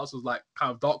certain parts was like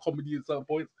kind of dark comedy at certain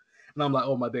points, and I'm like,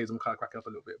 oh my days, I'm kind of cracking up a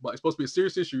little bit. But it's supposed to be a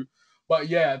serious issue. But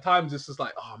yeah, at times it's just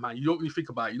like, oh man, you don't really think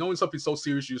about it. You know when something's so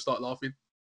serious, you start laughing,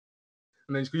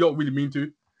 and then you don't really mean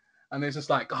to. And it's just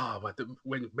like, but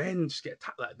when men just get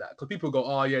attacked like that, because people go,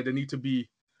 oh yeah, they need to be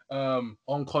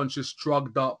unconscious,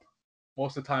 drugged up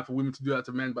most of the time for women to do that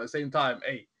to men. But at the same time,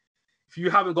 hey, if you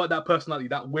haven't got that personality,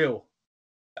 that will,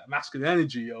 that masculine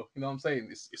energy, yo, you know what I'm saying?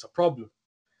 It's a problem.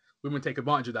 Women take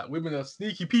advantage of that. Women are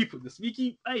sneaky people. The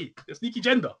sneaky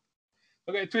gender.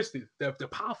 Don't get it twisted. They're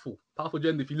powerful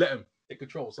gender if you let them take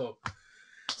control. So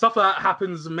stuff like that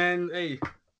happens, men. Hey,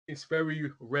 it's very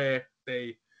rare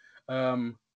they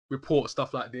report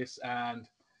stuff like this, and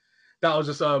that was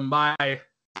just my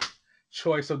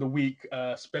choice of the week,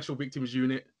 Special Victims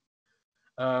Unit,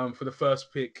 for the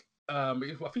first pick. I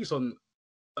think it's on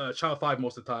Channel 5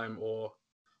 most of the time, or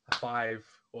 5,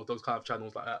 or those kind of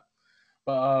channels like that.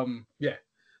 But yeah,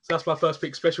 so that's my first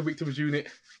pick, Special Victims Unit.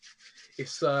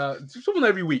 It's something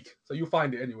every week, so you'll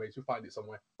find it anyways. You'll find it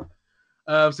somewhere.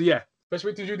 So yeah,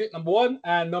 Special Victims Unit number 1,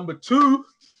 and number 2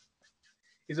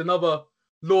 is another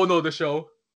Law and Order show.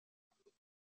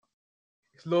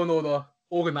 It's Law and Order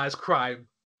Organized Crime.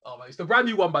 Oh man, it's the brand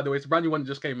new one, by the way. It's the brand new one that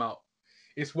just came out.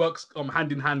 It works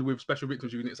hand in hand with Special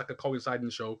Victims Unit. It's like a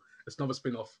coinciding show. It's another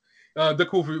spin-off. The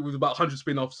cool thing was about 100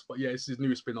 spin-offs, but yeah, it's his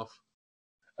newest spin-off.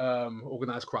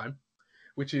 Organized Crime,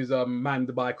 which is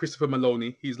manned by Christopher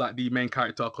Maloney. He's like the main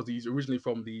character because he's originally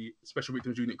from the Special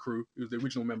Victims Unit crew. He was the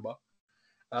original member.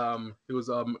 He was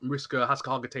Mariska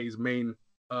Hargitay's main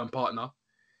partner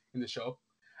in the show.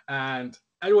 And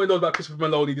anyone knows about Christopher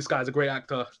Maloney, this guy's a great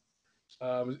actor.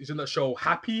 He's in that show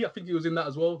Happy. I think he was in that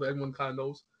as well, that everyone kind of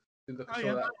knows. In the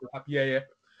show Happy, yeah.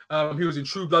 He was in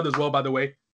True Blood as well, by the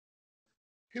way.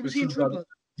 Who was he in True Blood?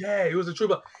 Yeah, he was in True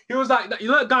Blood. He was like, you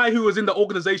know that guy who was in the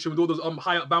organization with all those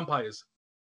high up vampires?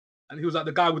 And he was like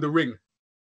the guy with the ring.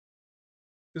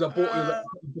 He was like,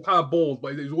 kind of bald,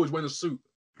 but he was always wearing a suit.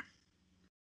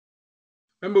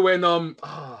 Remember when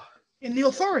in The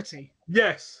Authority?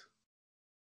 Yes.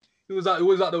 It was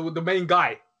like the main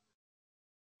guy.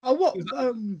 Oh, what?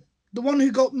 The one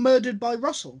who got murdered by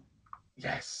Russell?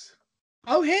 Yes.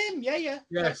 Oh, him? Yeah.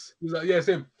 Yes. He was like, yes,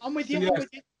 him. I'm with you. So, I'm with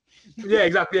you. Yeah,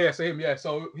 exactly. Yeah, so him. Yeah.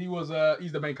 So he was.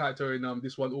 He's the main character in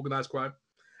this one, Organized Crime.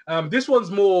 This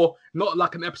one's more not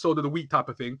like an episode of the week type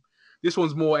of thing. This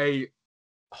one's more a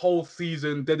whole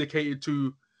season dedicated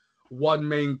to one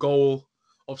main goal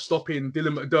of stopping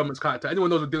Dylan McDermott's character. Anyone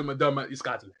knows what Dylan McDermott? This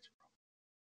guy's a legend.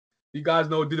 You guys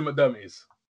know who Dylan McDermott is.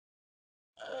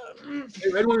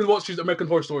 Anyone who watches American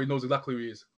Horror Story knows exactly who he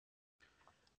is.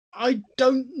 I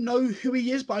don't know who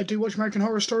he is, but I do watch American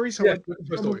Horror Story. So Yeah,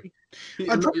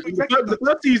 the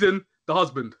first season, the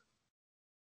husband.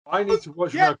 I need to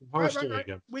watch American Horror Story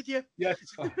again. With you. Yes.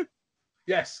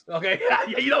 Yes. Okay.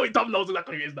 Yeah, you know, Tom knows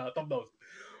exactly who he is now. Tom knows.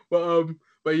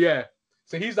 But yeah.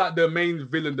 So he's like the main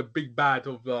villain, the big bad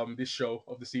of this show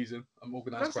of the season.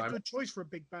 Organized Crime. That's a good choice for a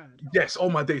big bad. Yes. Oh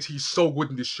my days, he's so good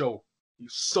in this show.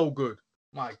 He's so good.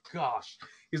 My gosh,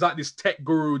 he's like this tech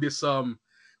guru, this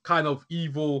kind of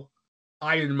evil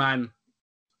Iron Man,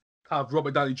 kind of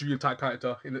Robert Downey Jr. type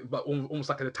character, but almost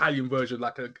like an Italian version,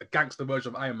 like a gangster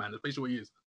version of Iron Man. That's basically what he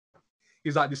is.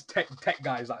 He's like this tech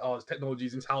guy. He's like, oh, his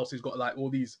technology's in his house. He's got like all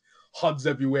these HUDs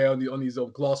everywhere on his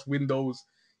glass windows.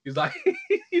 He's like,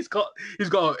 he's got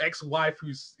an ex-wife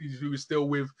who's still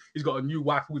with. He's got a new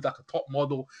wife who's like a top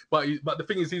model. But the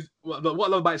thing is, what I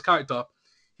love about his character,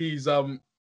 he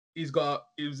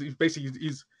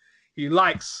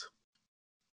likes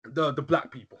the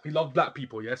black people. He loves black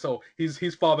people. Yeah. So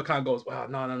his father kind of goes, well,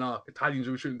 no, Italians,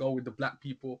 we shouldn't go with the black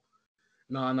people.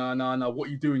 No. What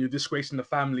you doing? You're disgracing the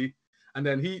family. And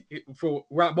then for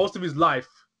most of his life,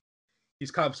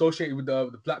 he's kind of associated with the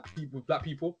black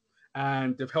people,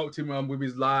 and they've helped him with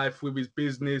his life, with his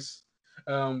business,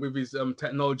 with his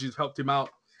technologies, helped him out,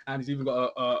 and he's even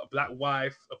got a black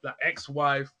wife, a black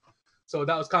ex-wife. So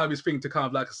that was kind of his thing to kind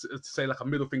of like to say like a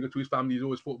middle finger to his family. He's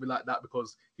always thought of it like that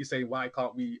because he's saying, why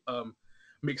can't we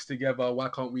mix together? Why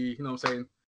can't we, you know what I'm saying,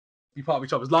 be part of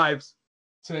each other's lives?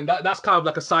 So then that's kind of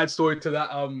like a side story to that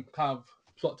kind of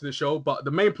plot to the show. But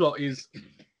the main plot is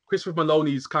Christopher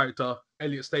Maloney's character,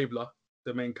 Elliot Stabler,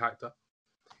 the main character.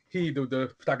 He, the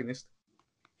protagonist,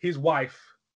 his wife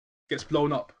gets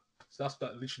blown up. So that's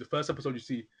literally the first episode you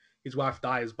see. His wife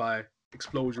dies by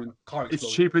explosion, car explosion.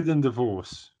 It's cheaper than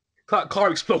divorce.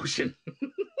 Car explosion.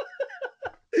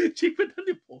 Cheaper than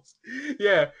divorce.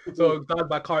 Yeah. So died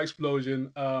by car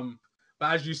explosion. But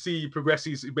as you see, he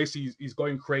progresses. Basically, he's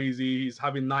going crazy. He's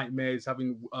having nightmares,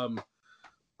 having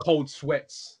cold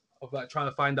sweats of like trying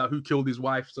to find out who killed his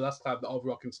wife. So that's kind of the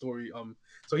overarching story.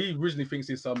 So he originally thinks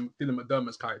it's Dylan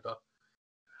McDermott's character.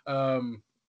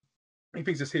 He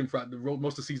thinks it's him throughout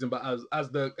most of the season. But as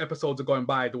the episodes are going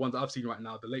by, the ones that I've seen right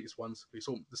now, the latest ones,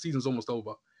 the season's almost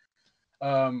over.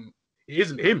 It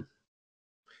isn't him.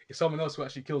 It's someone else who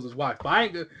actually kills his wife. But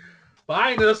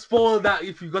I ain't gonna spoil that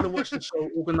if you're gonna watch the show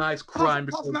Organized Crime.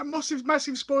 Apart from that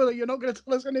massive spoiler, you're not gonna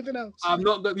tell us anything else. I'm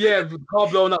not gonna, the car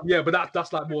blown up, but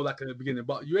that's like more like a beginning.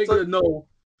 But you ain't gonna know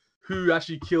who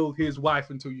actually killed his wife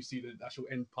until you see the actual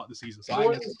end part of the season.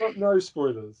 So no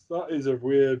spoilers. That is a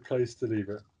weird place to leave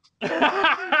it.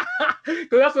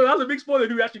 Because that's a big spoiler.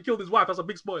 Who actually killed his wife? That's a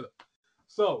big spoiler.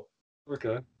 So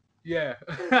okay, yeah,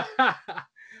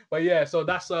 but yeah, so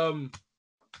that's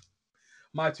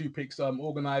my two picks: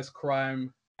 Organized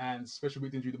Crime and Special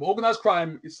Victims Unit. But Organized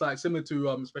Crime is like similar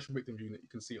to Special Victims Unit. You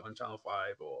can see it on Channel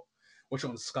 5 or watch it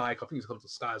on Sky. I think it comes to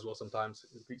Sky as well sometimes. It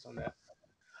repeats on there.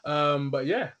 But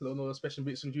yeah, little Special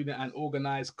Victims Unit and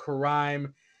Organized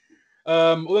Crime.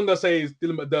 All I'm gonna say is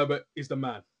Dylan McDermott is the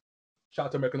man. Shout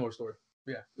out to American Horror Story.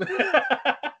 Yeah.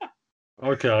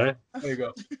 Okay. There you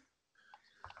go.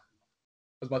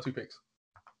 That's my two picks.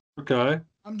 Okay.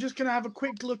 I'm just gonna have a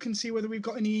quick look and see whether we've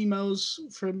got any emails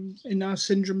in our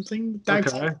syndrome thing.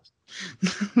 Okay.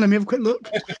 Let me have a quick look.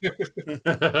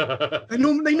 They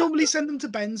normally send them to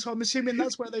Ben, so I'm assuming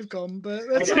that's where they've gone. But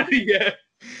yeah.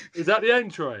 Is that the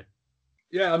end, Troy?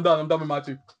 Yeah, I'm done. I'm done with my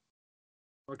two.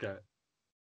 Okay.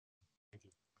 Thank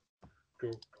you.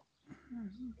 Cool.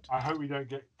 I hope we don't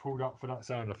get pulled up for that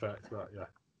sound effect, but yeah.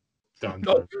 Done.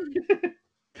 Oh.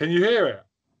 Can you hear it?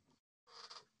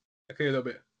 Okay, a little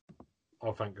bit.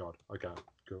 Oh, thank God. Okay,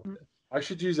 cool. I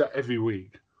should use that every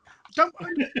week.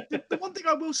 The one thing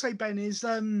I will say, Ben, is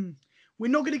we're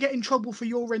not going to get in trouble for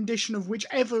your rendition of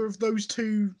whichever of those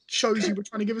two shows you were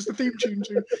trying to give us the theme tune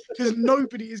to, because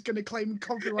nobody is going to claim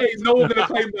copyright. Hey, no one going to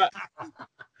claim that.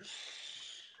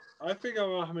 I think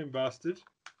I'm a humming bastard.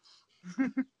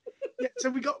 Yeah, so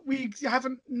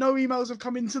no emails have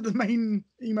come into the main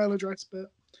email address,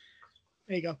 but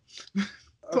there you go.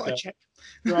 Thought I'd check.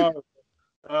 So,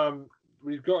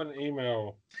 we've got an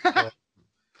email.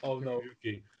 Oh no!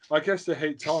 I guess they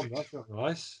hate Tom. That's not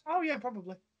nice. Oh yeah,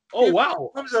 probably. Oh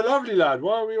wow! Tom's a lovely lad.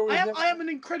 Why are we always? I am an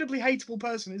incredibly hateable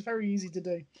person. It's very easy to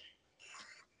do.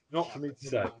 Not for me to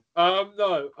say.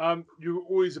 No. You're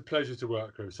always a pleasure to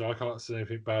work with, so I can't say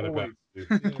anything bad about you.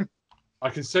 I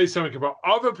can say something about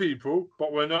other people,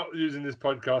 but we're not using this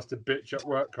podcast to bitch at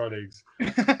work colleagues.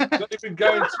 Not even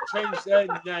going to change their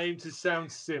name to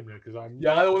sound similar because I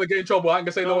don't want to get in trouble. I ain't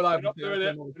gonna say no. We're not doing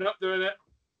it. We're not doing it.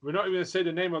 We're not even going to say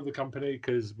the name of the company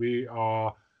because we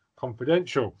are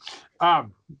confidential.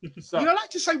 So you don't like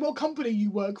to say what company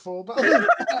you work for, but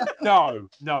no,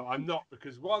 I'm not,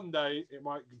 because one day it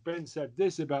might. Ben said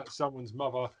this about someone's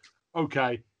mother.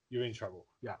 Okay, you're in trouble.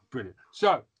 Yeah, brilliant.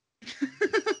 So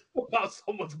about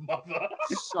someone's mother.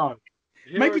 So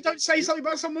maybe don't say something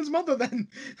about someone's mother then.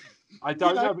 I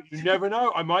don't know, but you never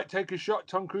know. I might take a shot at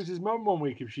Tom Cruise's mum one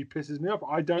week if she pisses me off.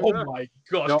 I don't know. Oh my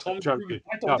gosh, No, Tom joking. Cruise.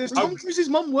 No, Does Tom Cruise's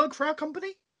mum work for our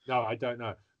company? No, I don't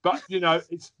know. But you know,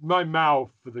 it's my mouth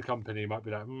for the company might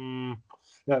be like, No.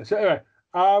 So anyway,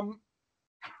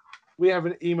 we have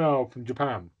an email from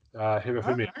Japan. Here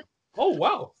for me. Oh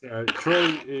wow.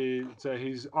 Troy is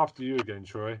he's after you again,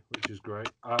 Troy, which is great.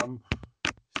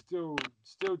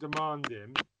 Still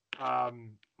demanding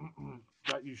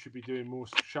that you should be doing more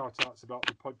shout outs about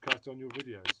the podcast on your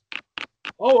videos.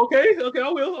 Oh, okay, I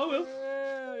will.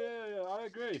 Yeah, I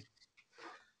agree.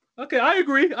 Okay, I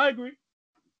agree.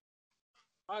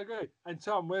 And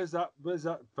Tom, where's that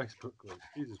Facebook group?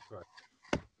 Jesus Christ.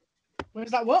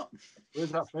 Where's that what?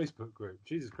 Where's that Facebook group?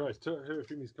 Jesus Christ.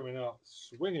 Hirofimi's coming out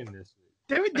swinging this week.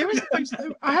 There is a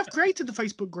Facebook. I have created the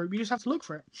Facebook group. You just have to look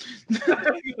for it.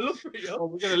 Well,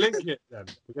 we're going to link it then.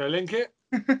 We're going to link it.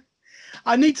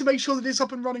 I need to make sure that it's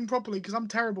up and running properly because I'm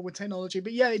terrible with technology.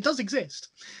 But yeah, it does exist.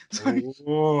 So...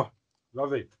 Oh,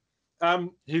 lovely.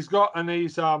 He's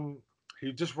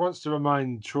he just wants to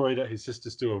remind Troy that his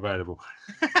sister's still available.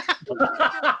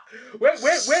 Where's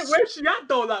she at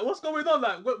though? Like, what's going on?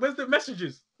 Like, where's the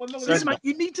messages? Listen, mate,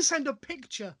 you need to send a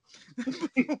picture.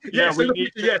 Yes,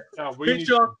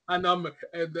 picture and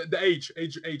the age. I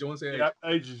want to say age. Yeah,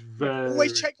 age is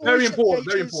Always check. Very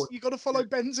important. You got to follow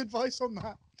Ben's advice on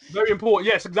that. Very important.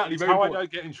 Yes, exactly. It's very how important. I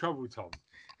don't get in trouble, Tom.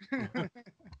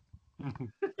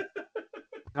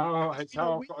 It's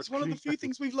one of the few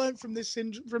things we've learned from this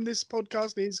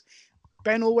podcast is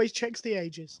Ben always checks the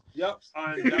ages. Yep,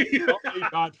 and that's not a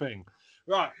bad thing.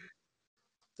 Right.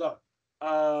 So,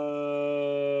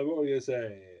 what were you going to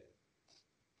say?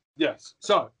 Yes.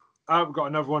 So, I've got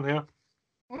another one here.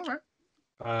 All right.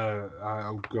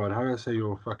 Oh God, how do I say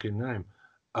your fucking name?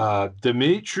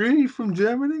 Dimitri from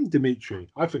Germany. Dimitri.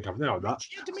 I think I've nailed that.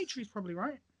 Yeah, Dimitri's probably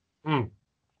right.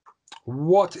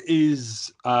 What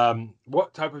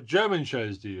type of German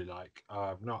shows do you like?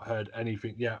 I've not heard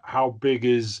anything yet. How big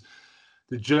is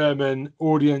the German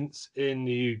audience in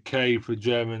the UK for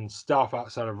German stuff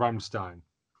outside of Rammstein?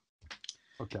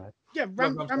 Okay. Yeah,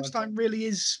 Rammstein really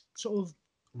is sort of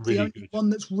really the only good. one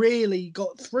that's really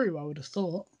got through, I would have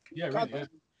thought. Yeah, really.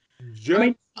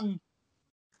 German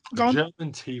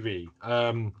TV.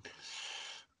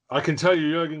 I can tell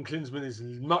you Jurgen Klinsmann is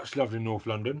much loved in North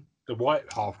London, the white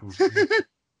half of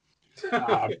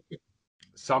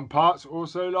some parts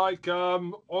also like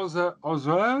Ozil.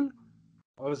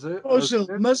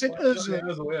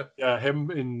 Yeah,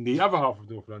 him in the other half of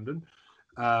North London.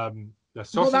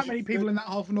 Not that many people in that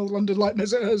half of North London like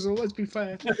Mesut Ozil, let's be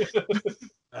fair.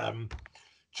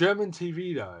 German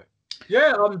TV though.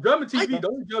 Yeah, German TV. The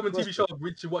only German TV show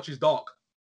which you watch is Dark.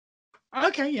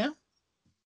 Okay, yeah.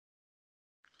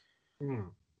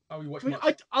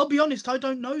 I'll be honest, I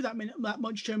don't know that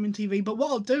much German TV, but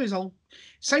what I'll do is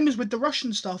same as with the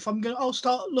Russian stuff, I'll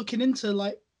start looking into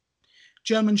like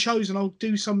German shows and I'll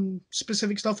do some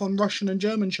specific stuff on Russian and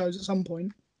German shows at some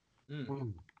point.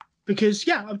 Because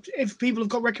if people have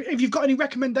got if you've got any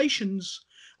recommendations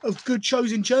of good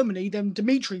shows in Germany, then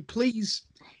Dimitri, please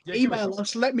email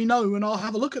us, let me know, and I'll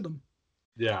have a look at them.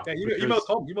 Yeah. Email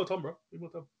Tom, bro. Email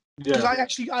Tom. Because I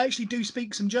actually do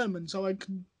speak some German, so I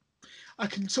can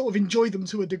sort of enjoy them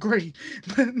to a degree.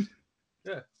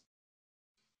 Yeah.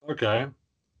 Okay.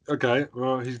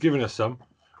 Well, he's given us some.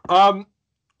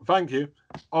 Thank you.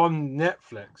 On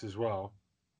Netflix as well.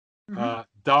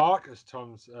 Dark, as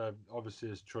Tom's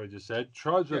obviously as Troy just said.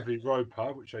 Tribes of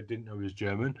Europa, which I didn't know was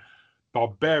German.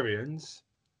 Barbarians.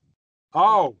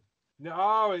 Oh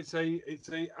no, it's a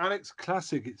Alex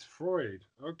classic. It's Freud.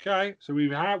 Okay, so we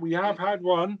have had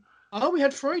one. Oh, we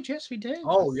had Freud. Yes, we did.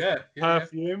 Oh yeah.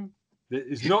 Perfume. That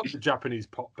is not the Japanese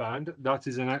pop band. That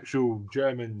is an actual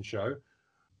German show.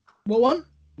 What one?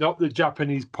 Not the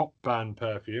Japanese pop band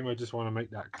Perfume. I just want to make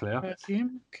that clear.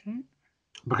 Perfume. Okay.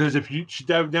 Because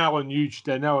they're now on YouTube,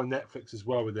 they're now on Netflix as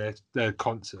well with their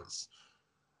concerts.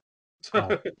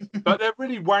 But they're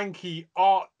really wanky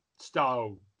art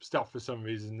style stuff for some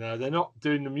reason. They're not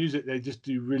doing the music; they just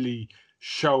do really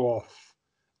show off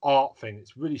art thing.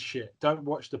 It's really shit. Don't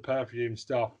watch the Perfume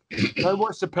stuff. Don't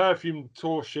watch the Perfume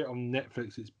tour shit on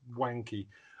Netflix. It's wanky.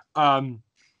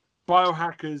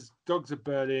 Biohackers, Dogs of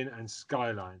Berlin, and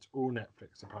Skylines, all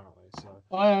Netflix apparently. So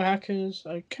Biohackers,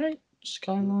 okay.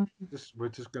 Skyline. we're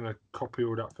just gonna copy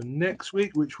all that for next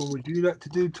week. Which one would you like to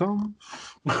do, Tom?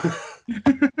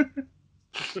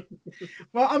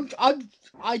 Well,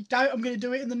 I doubt I'm going to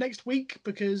do it in the next week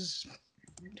because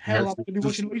hell, I'm going to be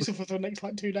watching Lucifer for the next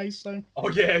like 2 days. So. Oh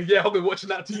yeah, I'm gonna be watching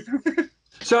that too.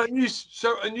 So a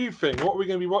new thing. What are we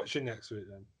going to be watching next week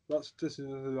then? This is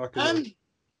like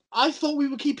I thought we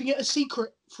were keeping it a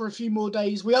secret for a few more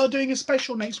days. We are doing a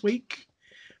special next week.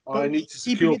 I need to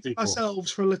secure keeping it to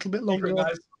ourselves for a little bit longer.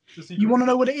 Secret, guys. You want to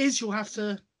know what it is? You'll have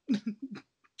to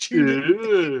tune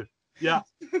in. Yeah,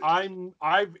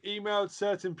 I've emailed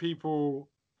certain people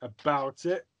about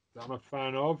it that I'm a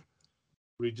fan of.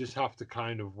 We just have to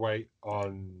kind of wait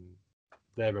on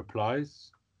their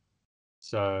replies.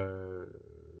 So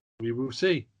we will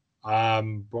see.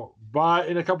 But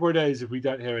in a couple of days, if we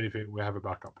don't hear anything, we have a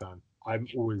backup plan. I've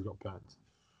always got plans.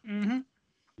 Mm-hmm.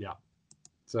 Yeah.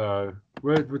 So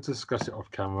we'll discuss it off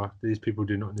camera. These people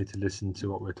do not need to listen to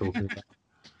what we're talking about.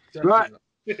 Right.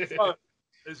 So,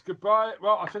 it's goodbye.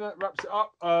 Well, I think that wraps it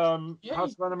up.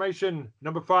 House of Animation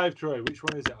number 5, Troy. Which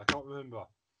one is it? I can't remember.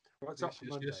 What's up?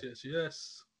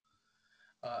 Yes.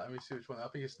 Let me see which one. I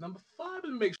think it's number 5.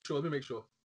 Let me make sure.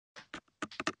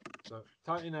 So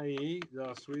Titan AE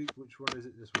last week. Which one is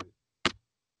it this week?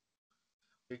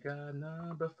 We got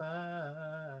number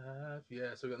 5.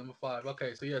 Yeah, so we got number 5.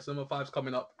 Okay, so yes, number 5's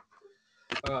coming up.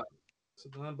 All right. So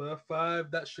number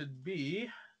 5, that should be.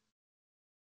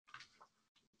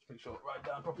 Make sure write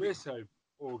down properly. We're so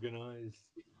organised.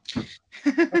 I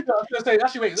was gonna say,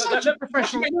 actually, wait.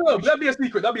 That'd be a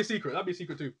secret. That'd be a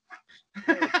secret too.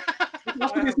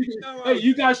 Hey,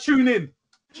 you guys tune in.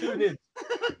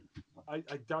 I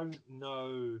don't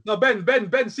know. No,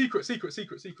 Ben. Secret.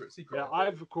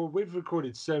 Yeah, we've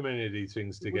recorded so many of these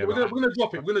things together. We're gonna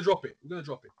drop it. We're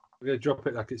gonna drop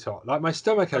it like it's hot. Like my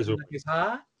stomach has all. It's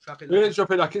hot. We're gonna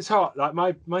drop it like it's hot. Like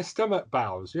my stomach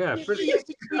bows. Yeah.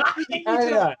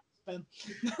 Yeah.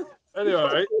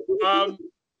 Anyway,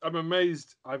 I'm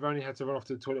amazed. I've only had to run off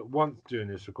to the toilet once during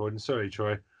this recording. Sorry,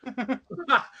 Troy.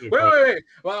 Wait.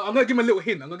 Well, I'm gonna give him a little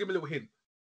hint.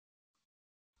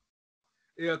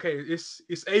 Yeah, okay. It's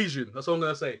Asian. That's all I'm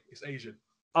gonna say. It's Asian.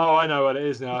 Oh, I know what it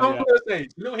is now. That's all I'm gonna say.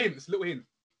 It's a little hint.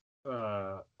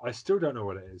 I still don't know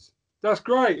what it is. That's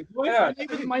great. Yeah.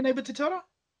 My neighbor Totoro?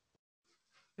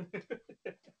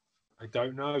 I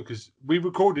don't know because we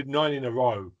recorded 9 in a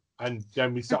row and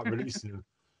then we started releasing them.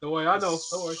 Don't worry, I know.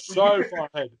 Don't worry. So far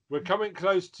ahead. We're coming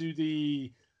close to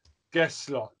the guest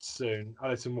slots soon.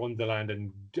 Alice in Wonderland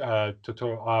and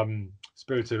Totoro,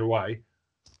 Spirited Away.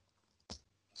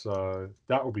 So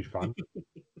that will be fun.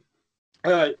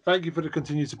 All right. Thank you for the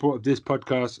continued support of this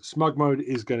podcast. Smug Mode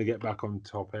is going to get back on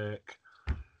topic.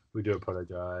 We do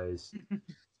apologize.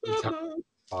 It's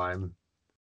time.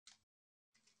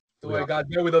 Don't worry, guys.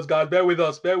 Bear with us, guys. Bear with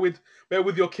us. Bear with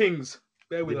your kings.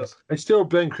 Bear with us. I still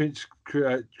blame Chris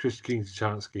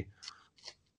King-Chansky.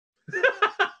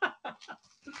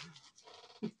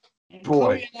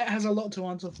 Boy, that has a lot to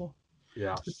answer for.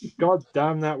 Yeah. God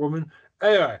damn that woman.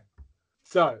 Anyway,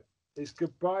 so it's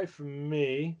goodbye from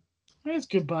me. It's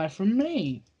goodbye from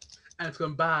me. And it's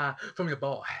goodbye from your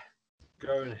boy.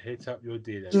 Go and hit up your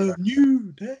dealer. The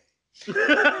new day.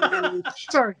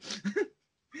 Sorry.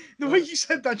 The way you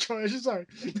said that, Troy, I'm just sorry.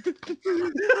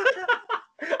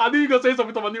 I knew you were going to say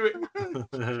something, Tom. I knew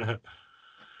it.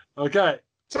 Okay.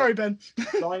 Sorry, Ben.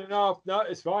 Signing off. No,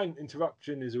 it's fine.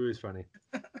 Interruption is always funny.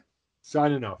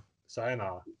 Signing off.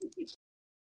 Sayonara.